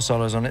guitar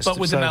solos on it. But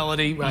with the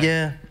melody, right?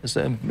 Yeah,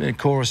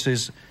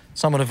 choruses.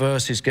 Some of the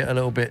verses get a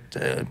little bit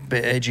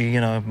edgy,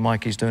 you know,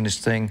 Mikey's doing his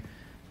thing.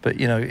 But,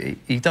 you know,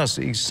 he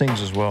sings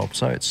as well.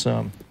 So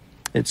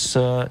it's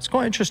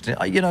quite interesting.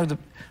 You know,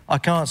 I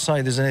can't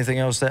say there's anything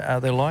else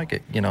out there like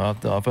it, you know,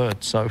 I've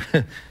heard. So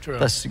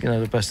that's, you know,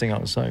 the best thing I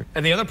can say.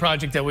 And the other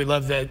project that we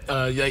love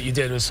that you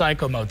did was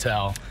Psycho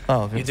Motel.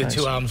 Oh, you did thanks.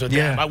 2 albums with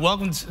them.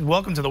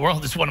 Welcome to the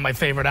World is one of my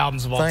favorite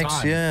albums of all time.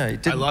 Thanks,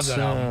 yeah. I love that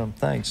album.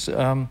 Thanks.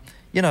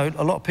 You know,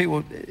 a lot of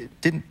people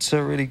didn't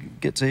really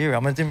get to hear it. I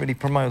mean, I didn't really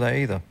promote that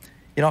either.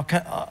 You know,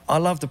 I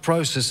love the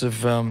process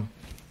of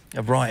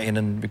writing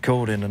and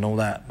recording and all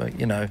that, but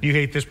you know. You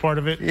hate this part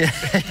of it? Yeah.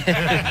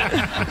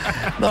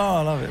 No,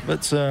 I love it,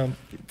 but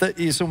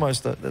it's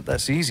almost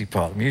that's the easy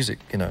part of music,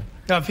 you know.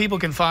 Now, if people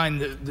can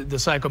find the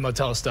Psycho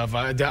Motel stuff,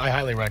 I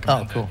highly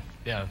recommend it. Oh, cool.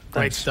 Yeah,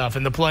 great stuff,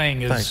 and the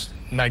playing is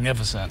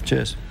magnificent.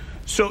 Cheers.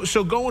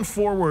 So going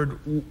forward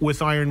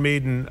with Iron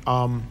Maiden,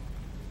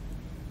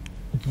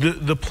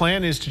 the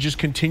plan is to just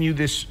continue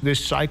this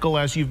cycle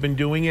as you've been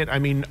doing it. I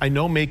mean, I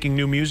know making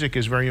new music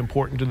is very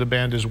important to the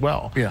band as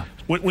well. Yeah.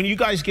 When you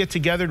guys get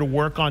together to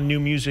work on new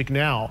music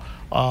now,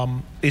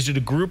 is it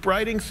a group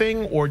writing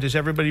thing, or does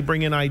everybody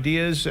bring in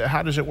ideas?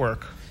 How does it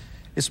work?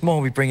 It's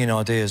more we bring in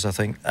ideas, I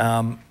think.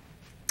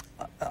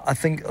 I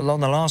think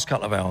along the last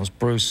couple of albums,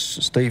 Bruce,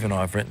 Steve and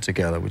I have written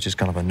together, which is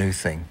kind of a new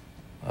thing.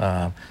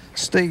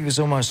 Steve is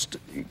almost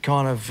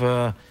kind of,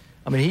 I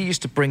mean, he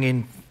used to bring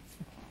in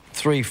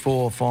 3,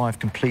 4, 5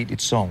 completed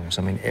songs.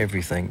 I mean,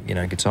 everything, you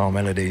know, guitar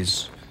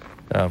melodies,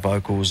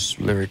 vocals,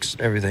 lyrics,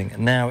 everything.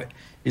 And now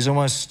he's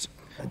almost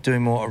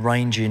doing more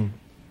arranging,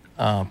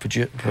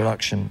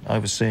 production,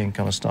 overseeing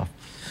kind of stuff.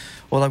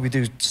 Although we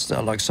do,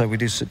 like I say, we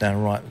do sit down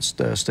and write,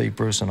 Steve,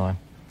 Bruce and I.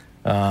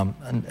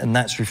 And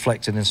that's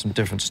reflected in some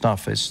different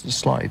stuff. It's a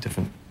slightly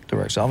different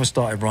direction. I've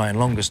started writing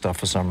longer stuff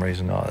for some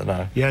reason. I don't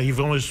know. Yeah, you've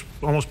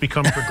almost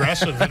become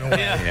progressive in a way.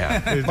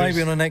 Yeah.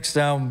 Maybe on the next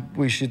album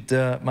we should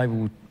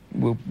maybe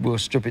we'll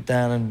strip it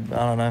down and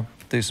I don't know,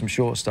 do some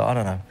short stuff. I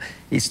don't know.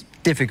 It's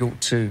difficult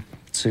to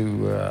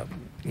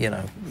you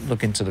know,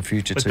 look into the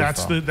future But too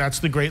far. that's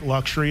the great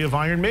luxury of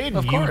Iron Maiden.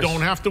 Of You course.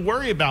 don't have to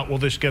worry about, will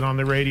this get on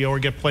the radio or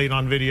get played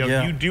on video.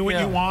 Yeah. You do what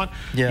you want.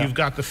 Yeah. You've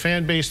got the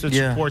fan base that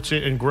Yeah. supports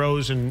it and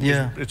grows, and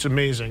Yeah. it's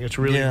amazing. It's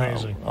really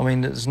amazing. I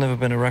mean, there's never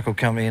been a record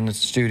company in the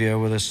studio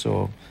with us,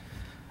 or,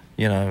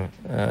 you know,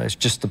 it's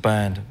just the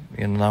band.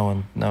 You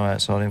know, no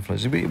outside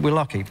influence. We're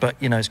lucky, but,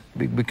 you know,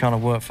 we kind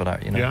of work for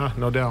that, you know. Yeah,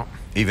 no doubt.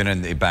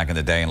 Even back in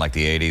the day, in like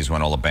the 80s,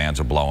 when all the bands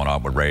were blowing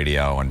up with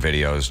radio and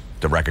videos,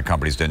 the record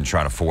companies didn't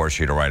try to force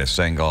you to write a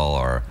single,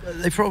 or...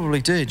 They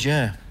probably did,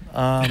 yeah.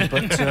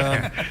 But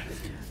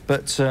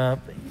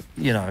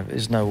you know,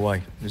 there's no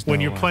way. When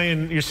you're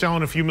playing, you're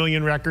selling a few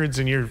million records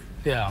and you're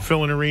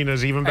filling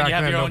arenas, even back you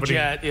have then, your own nobody...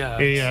 jet, yeah.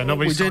 Yeah,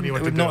 nobody's telling you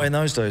what to do. Not in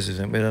those days,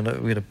 isn't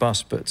it? We had a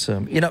bus, but,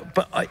 you know,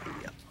 but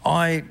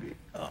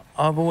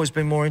I've always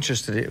been more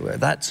interested,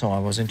 at that time I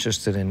was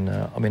interested in,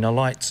 I mean, I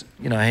liked,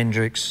 you know,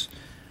 Hendrix,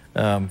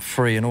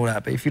 Free and all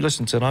that, but if you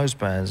listen to those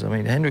bands, I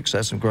mean, Hendrix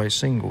had some great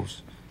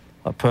singles,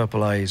 like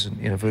Purple Haze and,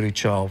 you know, Voodoo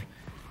Child,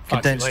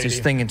 condensed his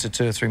thing into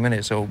 2 or 3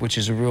 minutes, which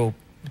is a real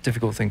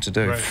difficult thing to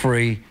do. Right.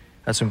 Free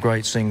had some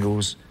great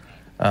singles,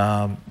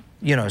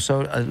 you know,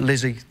 so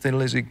Lizzie, Thin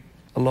Lizzy,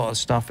 a lot of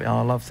stuff,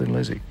 I love Thin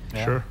Lizzy.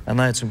 Yeah. Sure. And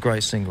they had some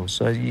great singles,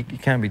 so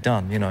it can be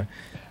done, you know.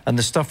 And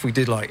the stuff we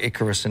did, like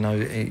Icarus in the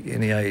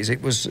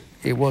 80s,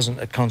 it wasn't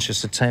a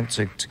conscious attempt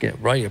to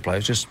get radio play. It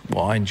was just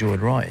what I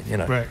enjoyed writing, you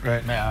know. Right.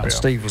 Yeah. And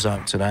Steve was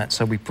open to that,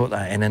 so we put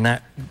that in, and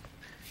that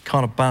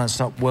kind of balanced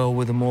up well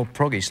with the more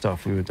proggy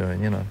stuff we were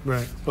doing, you know.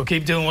 Right. Well,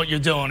 keep doing what you're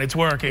doing. It's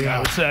working, I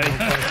would say. All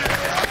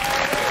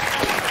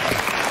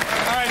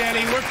right,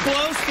 Eddie, we're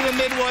close to the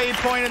midway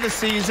point of the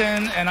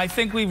season, and I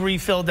think we've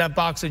refilled that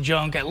box of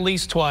junk at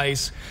least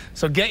twice.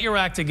 So get your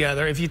act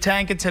together. If you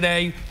tank it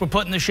today, we're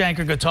putting the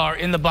Schenker guitar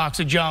in the box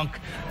of junk.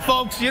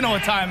 Folks, you know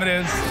what time it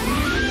is.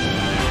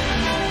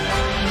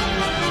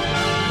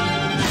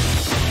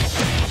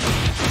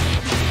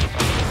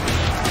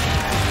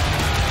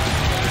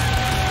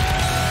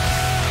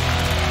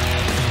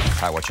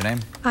 Hi, what's your name?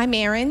 I'm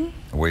Erin.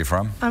 Where are you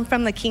from? I'm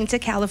from La Quinta,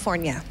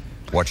 California.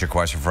 What's your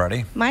question for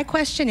Eddie? My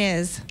question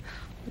is,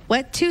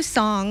 what 2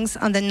 songs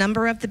on the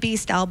Number of the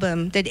Beast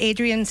album did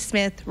Adrian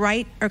Smith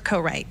write or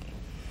co-write?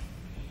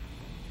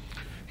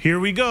 Here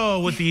we go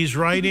with these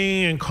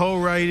writing and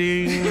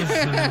co-writing.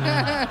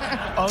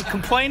 Oh,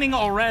 complaining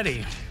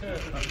already.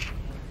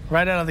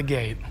 Right out of the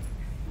gate.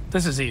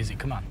 This is easy,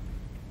 come on.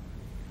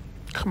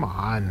 Come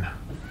on.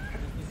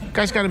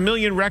 Guy's got 1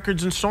 million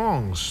records and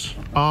songs.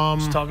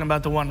 Just talking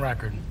about the one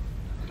record.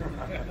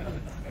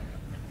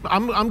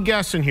 I'm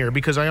guessing here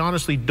because I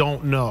honestly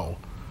don't know.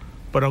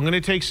 But I'm going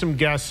to take some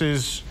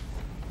guesses.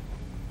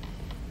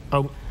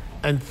 Oh,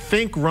 and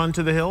think Run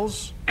to the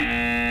Hills?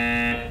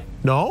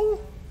 No?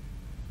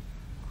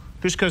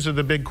 Just because of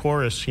the big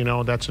chorus, you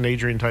know, that's an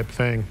Adrian type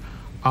thing.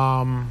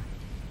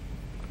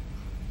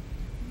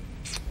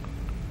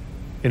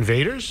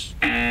 Invaders?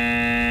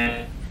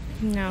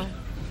 No.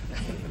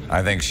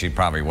 I think she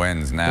probably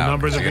wins now. The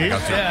Number of the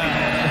Beast?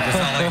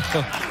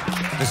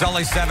 There's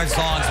only 7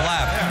 songs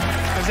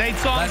left. There's 8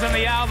 songs on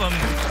the album.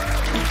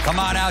 Come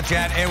on out,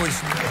 Jet. It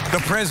was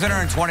The Prisoner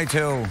and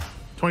 22.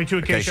 22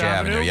 Acacia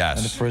Avenue? Yes.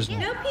 And The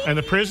Prisoner. And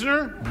The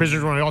Prisoner?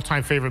 Prisoner's one of my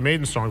all-time favorite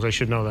Maiden songs. I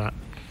should know that.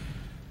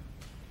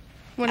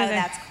 What Oh, is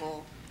that's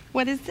cool.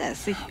 What is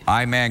this?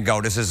 I Man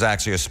Go. This is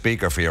actually a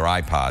speaker for your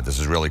iPod. This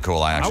is really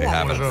cool. I actually want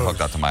have one it of those.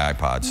 hooked up to my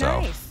iPod, so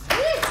Nice.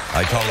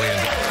 I totally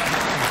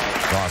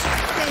it's awesome.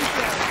 Thank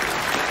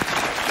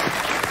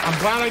I'm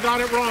glad I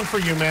got it wrong for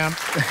you, ma'am.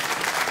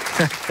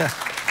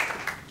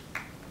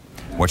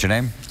 What's your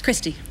name?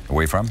 Christy, Where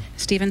are you from?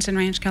 Stevenson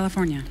Ranch,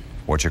 California.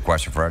 What's your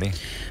question for Eddie?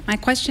 My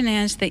question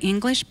is, the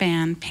English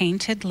band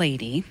Painted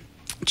Lady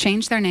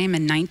changed their name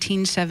in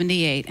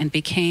 1978 and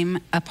became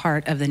a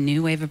part of the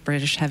new wave of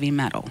British heavy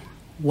metal.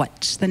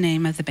 What's the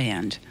name of the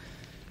band?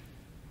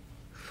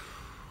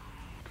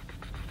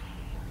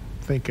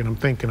 I'm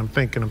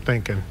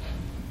thinking.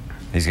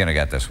 He's going to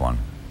get this one.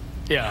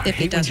 Yeah. If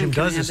he hate when Jim doesn't,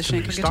 can I does have this the to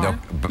me. Schenker Stop. No,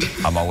 guitar?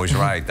 but I'm always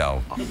right,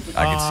 though.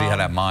 I can see how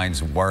that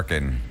mind's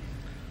working.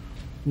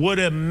 Would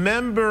a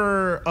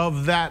member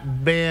of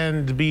that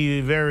band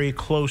be very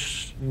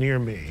close near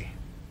me?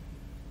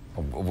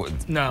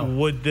 No.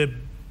 Would the...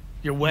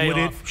 You're way would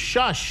off. it...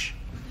 Shush.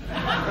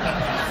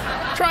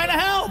 Trying to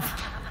help.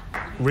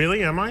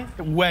 Really, am I?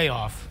 Way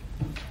off.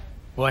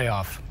 Way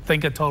off.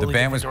 Think a totally The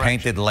band was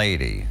different direction. Painted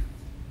Lady.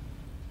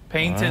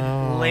 Painted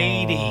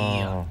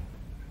Lady.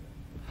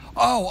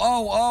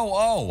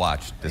 Oh,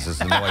 watch. This is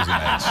the noise he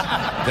makes.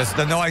 This is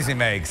the noise he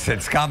makes.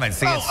 It's coming.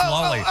 See it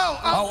slowly.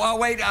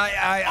 Wait.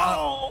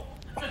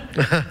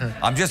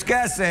 I'm just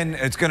guessing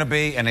it's going to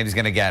be, and he's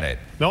going to get it.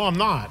 No, I'm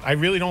not. I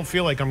really don't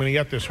feel like I'm going to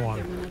get this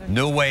one.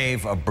 New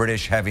wave of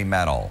British heavy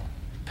metal.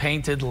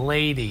 Painted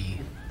Lady.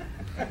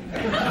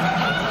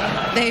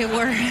 They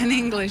were an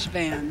English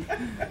band.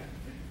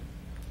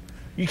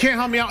 You can't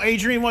help me out?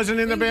 Adrian wasn't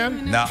in the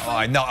band? No,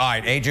 all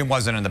right. Adrian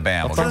wasn't in the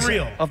band. For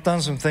real? I've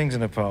done some things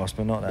in the past,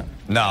 but not that.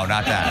 No,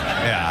 not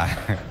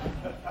that. Yeah.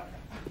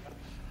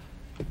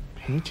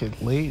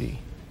 Painted Lady.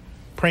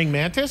 Praying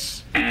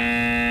Mantis?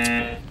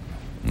 No.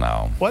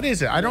 No. What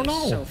is it? I don't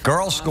know.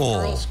 Girl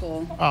School. Girl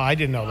School. Oh, I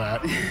didn't know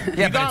that.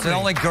 Yeah, but it's the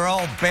only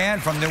girl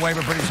band from New Wave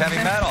of British Heavy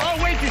Metal.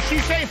 Oh, wait, did she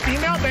say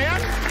female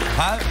band?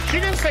 Huh? She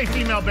didn't say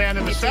female band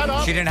in the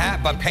setup. She didn't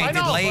have, but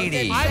Painted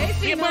Lady.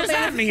 What does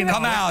that mean?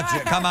 Come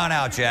on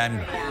out,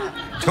 Jen.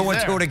 Two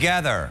and two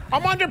together.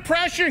 I'm under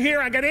pressure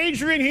here. I got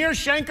Adrian here,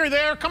 Schenker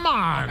there. Come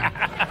on.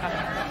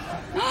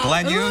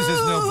 Glenn Hughes'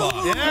 new book.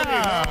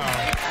 Yeah.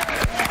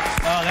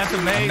 Oh, that's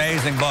amazing.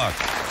 Amazing book.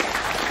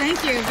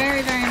 Thank you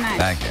very, very much.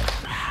 Thank you.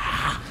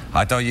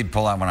 I thought you'd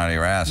pull that one out of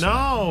your ass.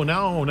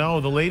 No.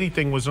 The lady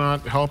thing was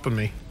not helping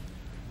me.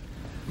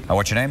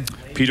 What's your name?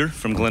 Peter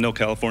from Glendale,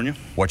 California.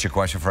 What's your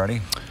question,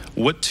 Freddie?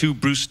 What two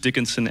Bruce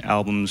Dickinson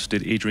albums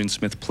did Adrian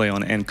Smith play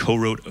on and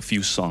co-wrote a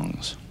few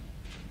songs?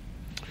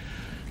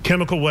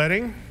 Chemical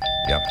Wedding.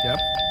 Yep.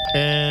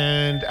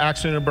 And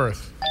Accident of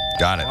Birth.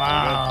 Got it.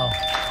 Wow.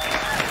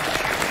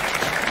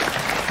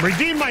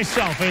 Redeem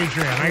myself,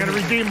 Adrian. I got to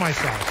redeem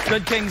myself.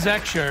 Good King's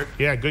X shirt.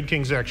 Yeah, Good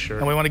King's X shirt.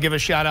 And we want to give a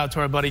shout out to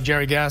our buddy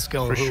Jerry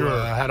Gaskill, who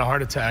had a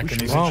heart attack. And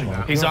he's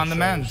on the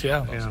mend.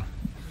 Yeah.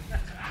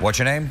 What's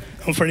your name?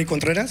 I'm Freddy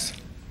Contreras.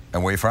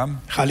 And where you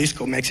from?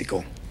 Jalisco,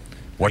 Mexico.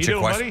 What's your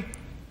question?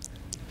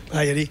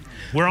 Hi, Eddie.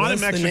 We're on in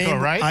Mexico,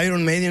 right?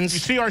 Iron Maiden's. You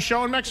see our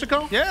show in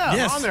Mexico? Yeah.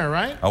 Yes. We're on there,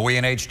 right? Are we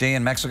in HD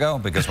in Mexico?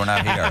 Because we're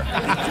not here.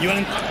 You're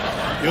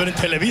in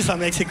Televisa,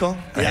 Mexico.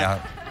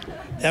 Yeah.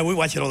 Yeah, we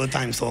watch it all the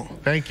time, so.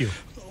 Thank you.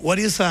 What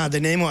is the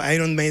name of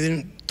Iron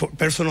Maiden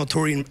personal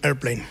touring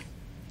airplane?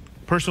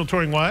 Personal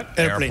touring what?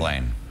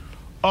 Airplane.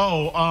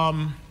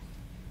 Oh,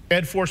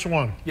 Ed Force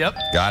One. Yep.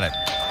 Got it.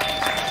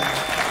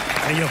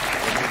 Thank you.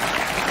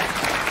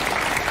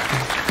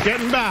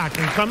 Getting back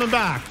and coming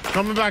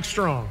back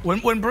strong.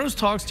 When Bruce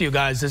talks to you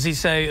guys, does he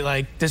say,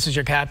 like, this is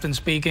your captain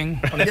speaking?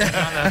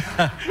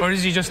 Or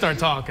does he just start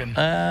talking?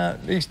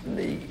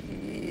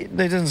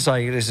 They doesn't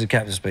say this is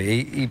Captain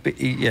Speed.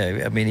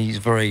 Yeah, I mean, he's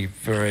very,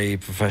 very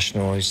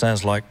professional. He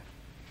sounds like,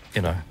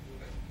 you know,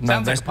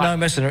 no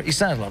messing around. He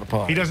sounds like a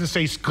part. He doesn't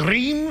say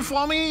scream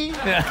for me.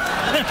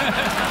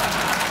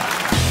 Yeah.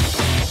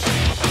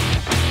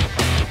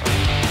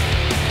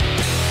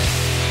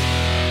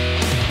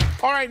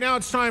 All right, now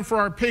it's time for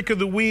our pick of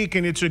the week,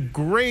 and it's a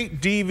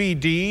great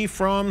DVD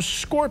from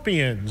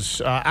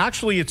Scorpions.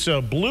 Actually, it's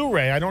a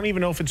Blu-ray. I don't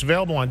even know if it's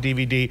available on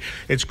DVD.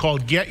 It's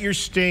called Get Your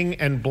Sting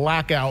and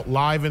Blackout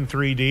Live in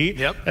 3D.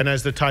 Yep. And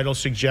as the title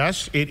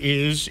suggests, it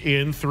is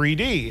in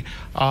 3D,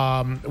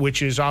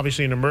 which is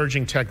obviously an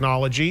emerging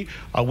technology.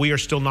 We are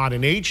still not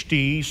in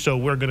HD, so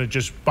we're going to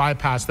just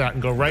bypass that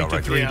and go right to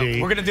 3D.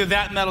 Yeah, we're going to do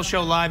that metal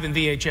show live in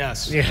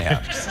VHS.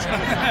 Yeah.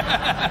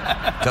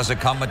 Does it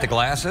come with the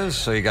glasses?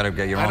 So you got to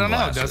get your own glasses.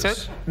 Does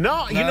it?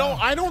 No, you know,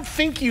 I don't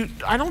think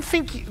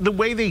the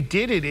way they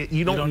did it,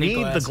 you don't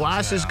need the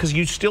glasses because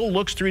you still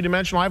looks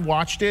three-dimensional. I've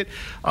watched it,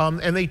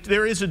 and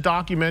there is a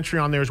documentary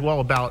on there as well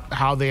about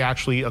how they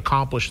actually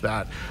accomplished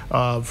that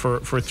for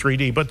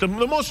 3D. But the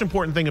most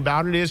important thing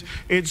about it is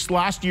it's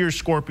last year's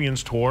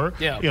Scorpions tour.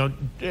 Yeah. You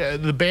know,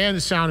 the band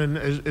is sounding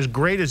as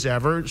great as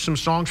ever. Some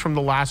songs from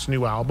the last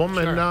new album,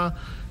 and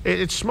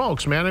it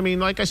smokes, man. I mean,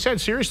 like I said,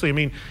 seriously, I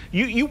mean,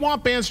 you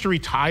want bands to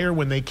retire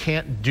when they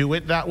can't do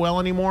it that well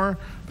anymore,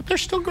 but they're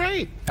still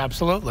great.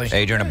 Absolutely.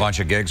 Adrian, a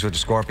bunch of gigs with the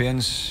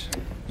Scorpions?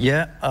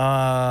 Yeah.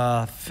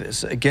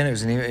 Again, it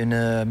was in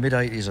the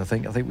mid-'80s, I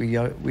think. I think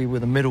we were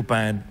the middle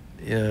band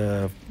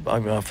for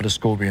the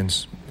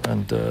Scorpions,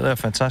 and they're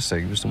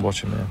fantastic. Just to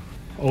watch them there.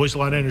 Always a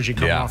lot of energy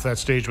coming off that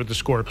stage with the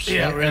Scorps.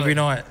 Yeah, really. Every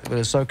night.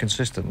 They're so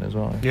consistent as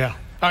well. Yeah.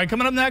 All right,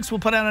 coming up next, we'll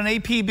put out an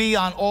APB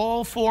on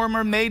all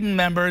former Maiden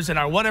members in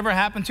our Whatever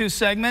Happened To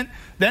segment.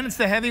 Then it's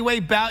the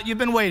heavyweight bout you've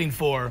been waiting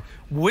for.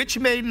 Which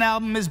Maiden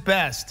album is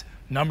best?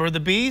 Number of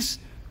the Beast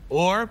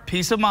or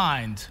Peace of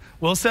Mind?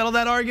 We'll settle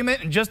that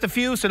argument in just a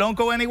few, so don't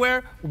go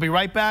anywhere. We'll be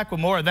right back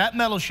with more of That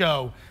Metal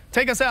Show.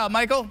 Take us out,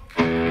 Michael.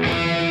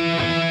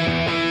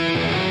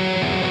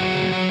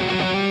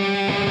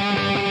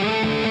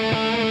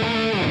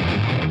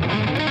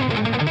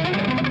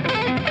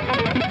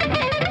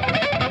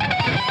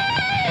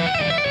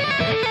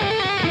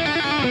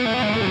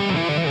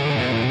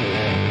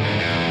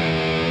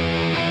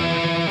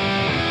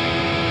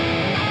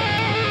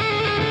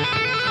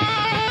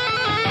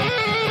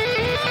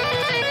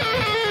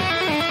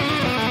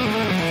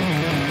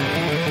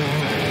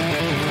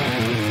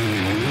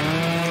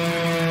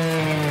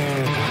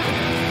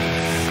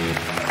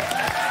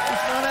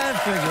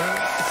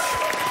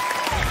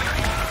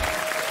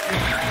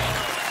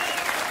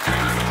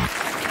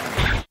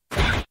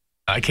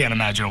 I can't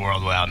imagine a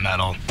world without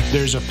metal.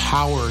 There's a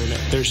power in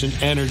it. There's an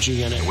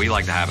energy in it. We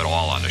like to have it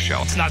all on the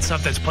show. It's not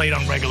stuff that's played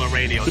on regular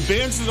radio. The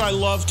bands that I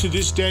love to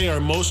this day are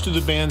most of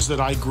the bands that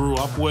I grew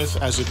up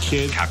with as a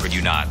kid. How could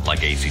you not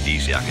like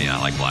AC/DC? How can you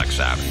not like Black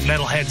Sabbath?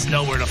 Metalheads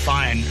know where to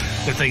find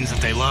the things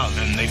that they love,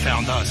 and they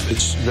found us.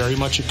 It's very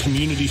much a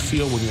community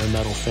feel when you're a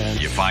metal fan.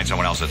 You find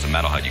someone else that's a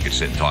metalhead, you could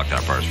sit and talk to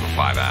that person for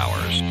 5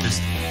 hours. It's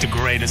the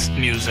greatest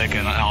music,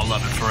 and I'll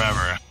love it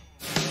forever.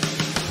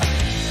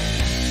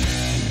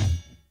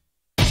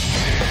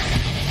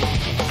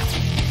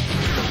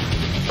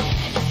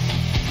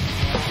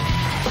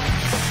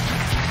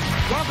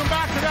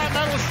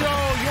 Metal Show,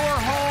 your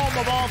home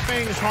of all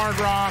things hard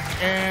rock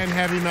and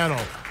heavy metal.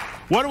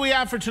 What do we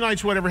have for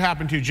tonight's Whatever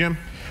Happened To, Jim?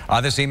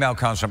 This email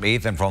comes from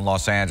Ethan from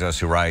Los Angeles,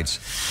 who writes,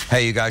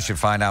 hey, you guys should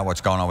find out what's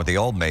going on with the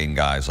old Maiden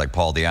guys like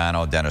Paul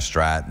Diano, Dennis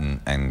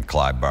Stratton, and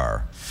Clive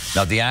Burr.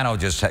 Now, Diano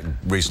just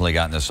recently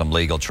got into some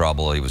legal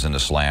trouble. He was in the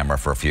Slammer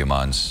for a few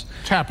months.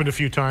 It's happened a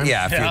few times.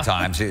 Yeah, a few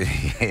times.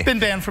 Been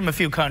banned from a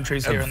few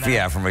countries here and there.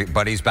 Yeah,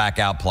 but he's back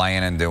out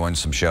playing and doing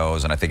some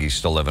shows, and I think he's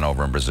still living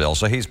over in Brazil.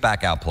 So he's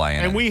back out playing.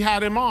 And we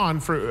had him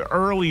on for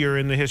earlier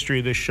in the history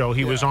of this show.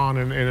 He was on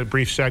in a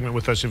brief segment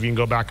with us, if you can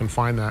go back and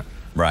find that.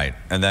 Right.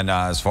 And then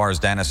as far as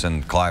Dennis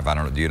and Clive, I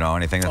don't know, do you know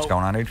anything that's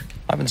going on, Adrian?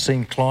 I haven't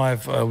seen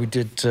Clive. We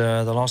did,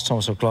 the last time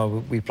I saw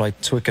Clive, we played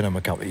Twickenham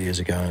a couple of years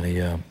ago, and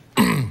he,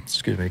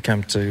 excuse me,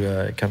 came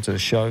to the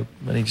show,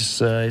 and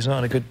he's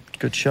not in a good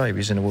shape.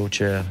 He's in a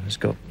wheelchair. He's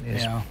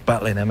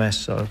battling MS,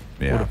 so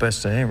all the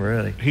best to him,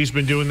 really. He's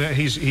been doing that.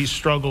 He's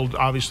struggled,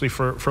 obviously,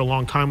 for a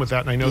long time with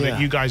that, and I know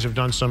that you guys have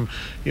done some,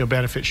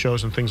 benefit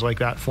shows and things like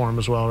that for him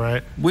as well,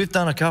 right? We've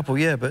done a couple,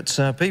 yeah, but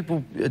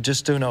people are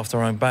just doing it off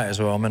their own bat as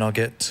well. I mean, I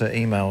get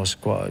emails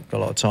quite a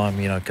lot of time,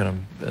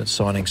 kind of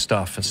signing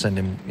stuff and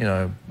sending,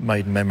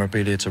 Maiden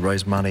memorabilia to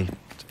raise money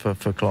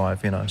for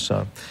Clive,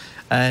 so,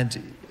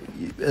 and.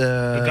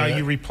 The guy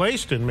you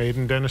replaced in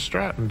Maiden, Dennis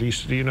Stratton. Do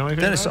you know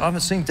anything Dennis, about I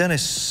haven't seen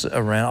Dennis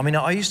around. I mean,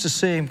 I used to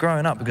see him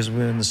growing up because we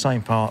were in the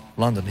same part of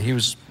London. He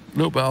was a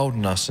little bit older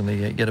than us, and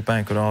he had a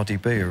band called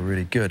RDB who were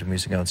really good, and we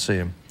used to go and see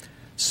him.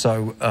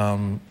 So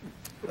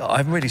I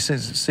haven't really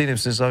seen him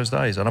since those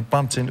days, and I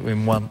bumped into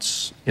him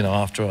once,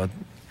 after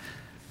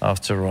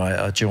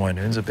I joined.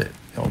 It was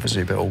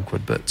obviously a bit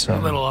awkward, but... a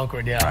little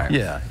awkward, yeah. Right.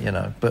 Yeah,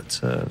 but...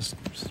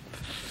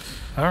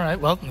 all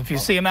right, well, if you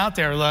see him out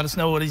there, let us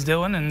know what he's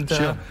doing, and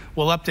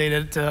we'll update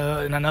it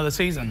in another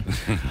season.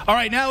 All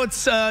right, now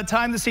it's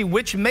time to see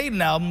which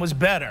Maiden album was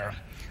better.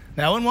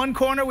 Now, in one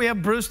corner, we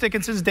have Bruce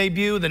Dickinson's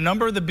debut, The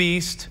Number of the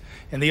Beast.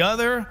 In the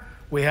other,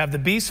 we have the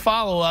Beast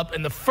follow-up,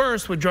 and the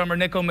first with drummer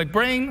Nico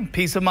McBrain,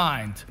 Peace of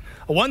Mind.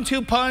 A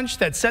 1-2 punch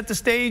that set the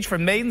stage for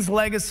Maiden's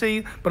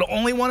legacy, but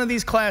only one of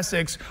these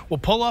classics will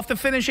pull off the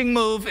finishing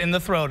move in the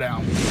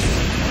throwdown.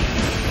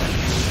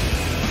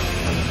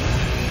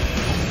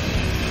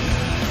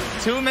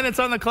 2 minutes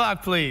on the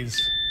clock,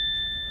 please.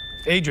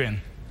 Adrian.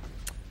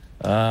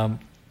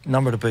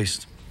 Number of the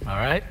Beast. All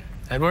right.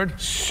 Edward?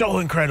 So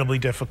incredibly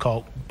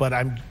difficult, but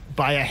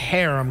by a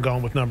hair, I'm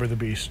going with Number of the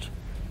Beast.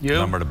 You?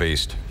 Number of the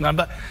Beast.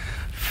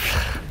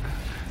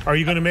 Are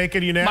you going to make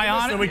it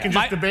unanimous so we can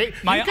just debate?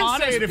 You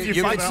can say it if you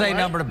feel that way. Say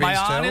Number of the Beast,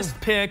 My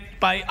honest pick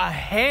by a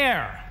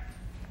hair.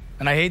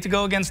 And I hate to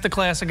go against the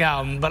classic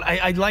album, but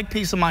I like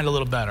Peace of Mind a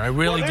little better. I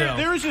really do.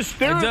 That's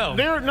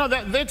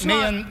me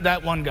not... and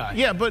that one guy.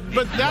 Yeah, but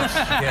that's...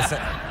 Yes,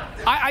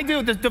 I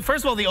do.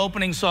 First of all, the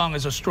opening song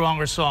is a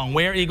stronger song.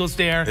 Where Eagles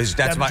Dare.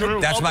 That's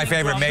my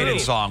favorite Maiden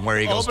song, Where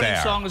Eagles Dare.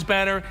 Opening song is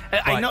better.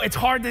 I know it's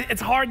hard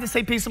to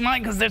say Peace of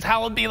Mind because there's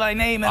Hallowed Be Thy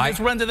Name and there's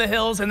Run to the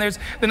Hills and there's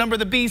The Number of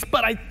the Beast.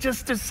 But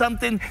there's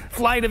something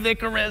Flight of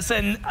Icarus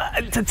and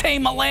To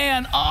Tame a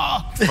Land.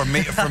 Oh.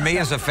 For me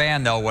as a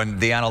fan though, when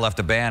Diano left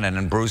the band and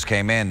then Bruce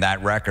came in,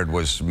 that record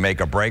was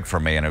make or break for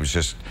me, and it was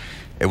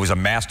a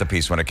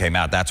masterpiece when it came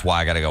out. That's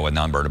why I got to go with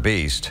Number of the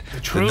Beast.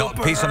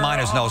 Peace of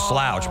Mind is no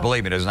slouch.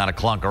 Believe me, there's not a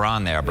clunker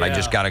on there, but I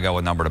just got to go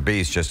with Number of the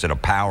Beast just to the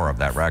power of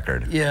that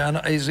record. Yeah,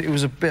 and it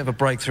was a bit of a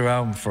breakthrough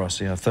album for us,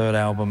 third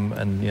album,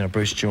 and,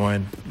 Bruce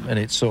joined, and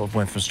it sort of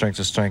went from strength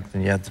to strength,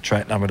 and you had the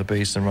track Number of the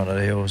Beast and Run to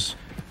the Hills,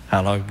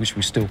 Hello, which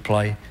we still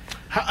play.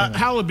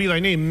 Hallowed Be Thy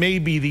Name may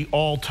be the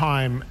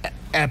all-time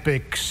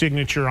epic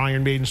signature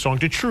Iron Maiden song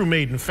to true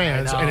Maiden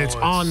fans, and it's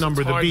on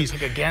Number of the Beast.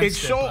 It's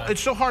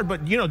so hard,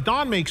 but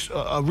Don makes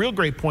a real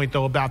great point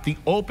though about the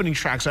opening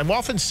tracks. I've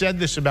often said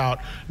this about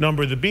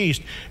Number of the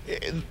Beast.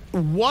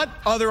 What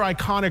other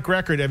iconic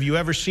record have you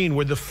ever seen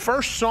where the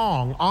first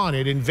song on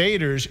it,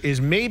 Invaders, is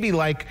maybe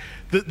like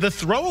the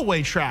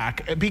throwaway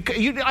track? Because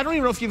I don't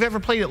even know if you've ever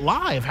played it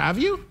live, have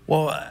you?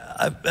 Well,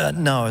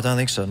 no, I don't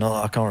think so. No,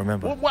 I can't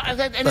remember.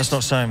 That's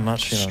not saying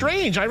much.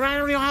 Strange. I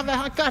don't know how the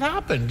heck that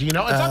happened. It's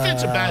not that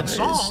it's a bad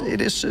song. It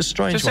is a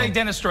strange Just one. say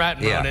Dennis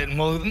Stratton wrote it, and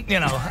we'll,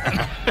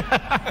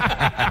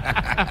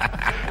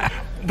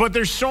 But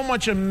there's so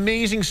much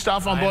amazing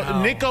stuff on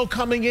both. Nico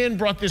coming in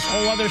brought this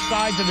whole other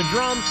side to the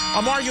drum.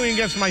 I'm arguing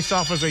against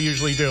myself as I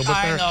usually do,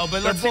 but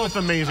they're both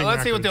amazing.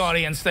 Let's see what the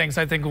audience thinks.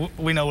 I think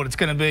we know what it's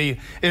going to be.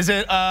 Is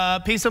it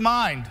Peace of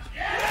Mind?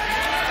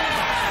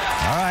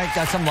 All right,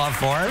 got some love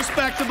for it.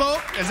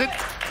 Respectable. Is it,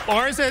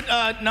 or is it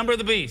Number of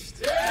the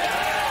Beast?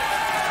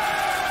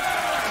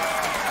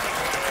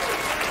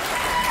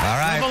 All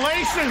right.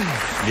 Revelations.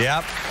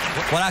 Yep.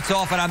 Well, that's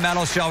all for our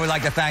metal show. We'd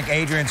like to thank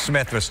Adrian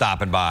Smith for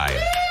stopping by.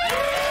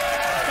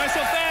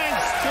 Special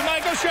thanks to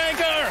Michael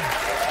Schenker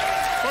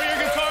for your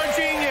guitar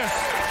genius.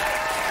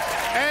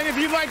 And if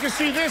you'd like to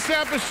see this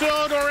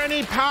episode or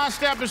any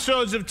past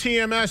episodes of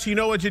TMS, you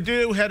know what to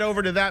do. Head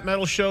over to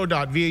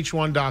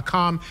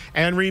thatmetalshow.vh1.com.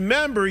 And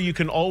remember, you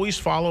can always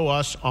follow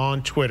us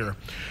on Twitter.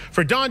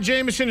 For Don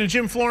Jameson and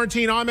Jim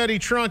Florentine, I'm Eddie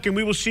Trunk, and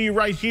we will see you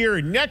right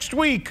here next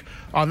week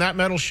on That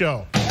Metal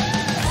Show.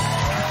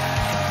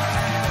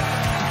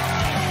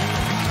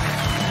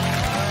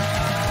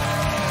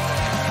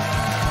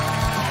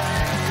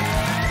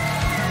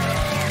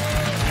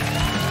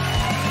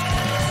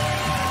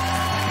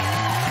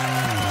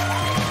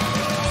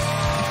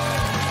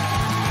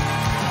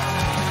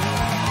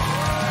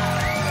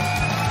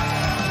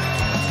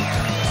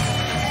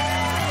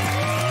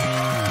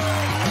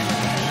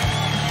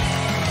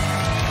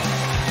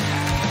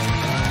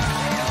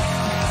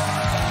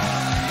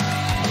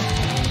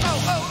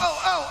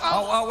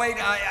 oh, wait,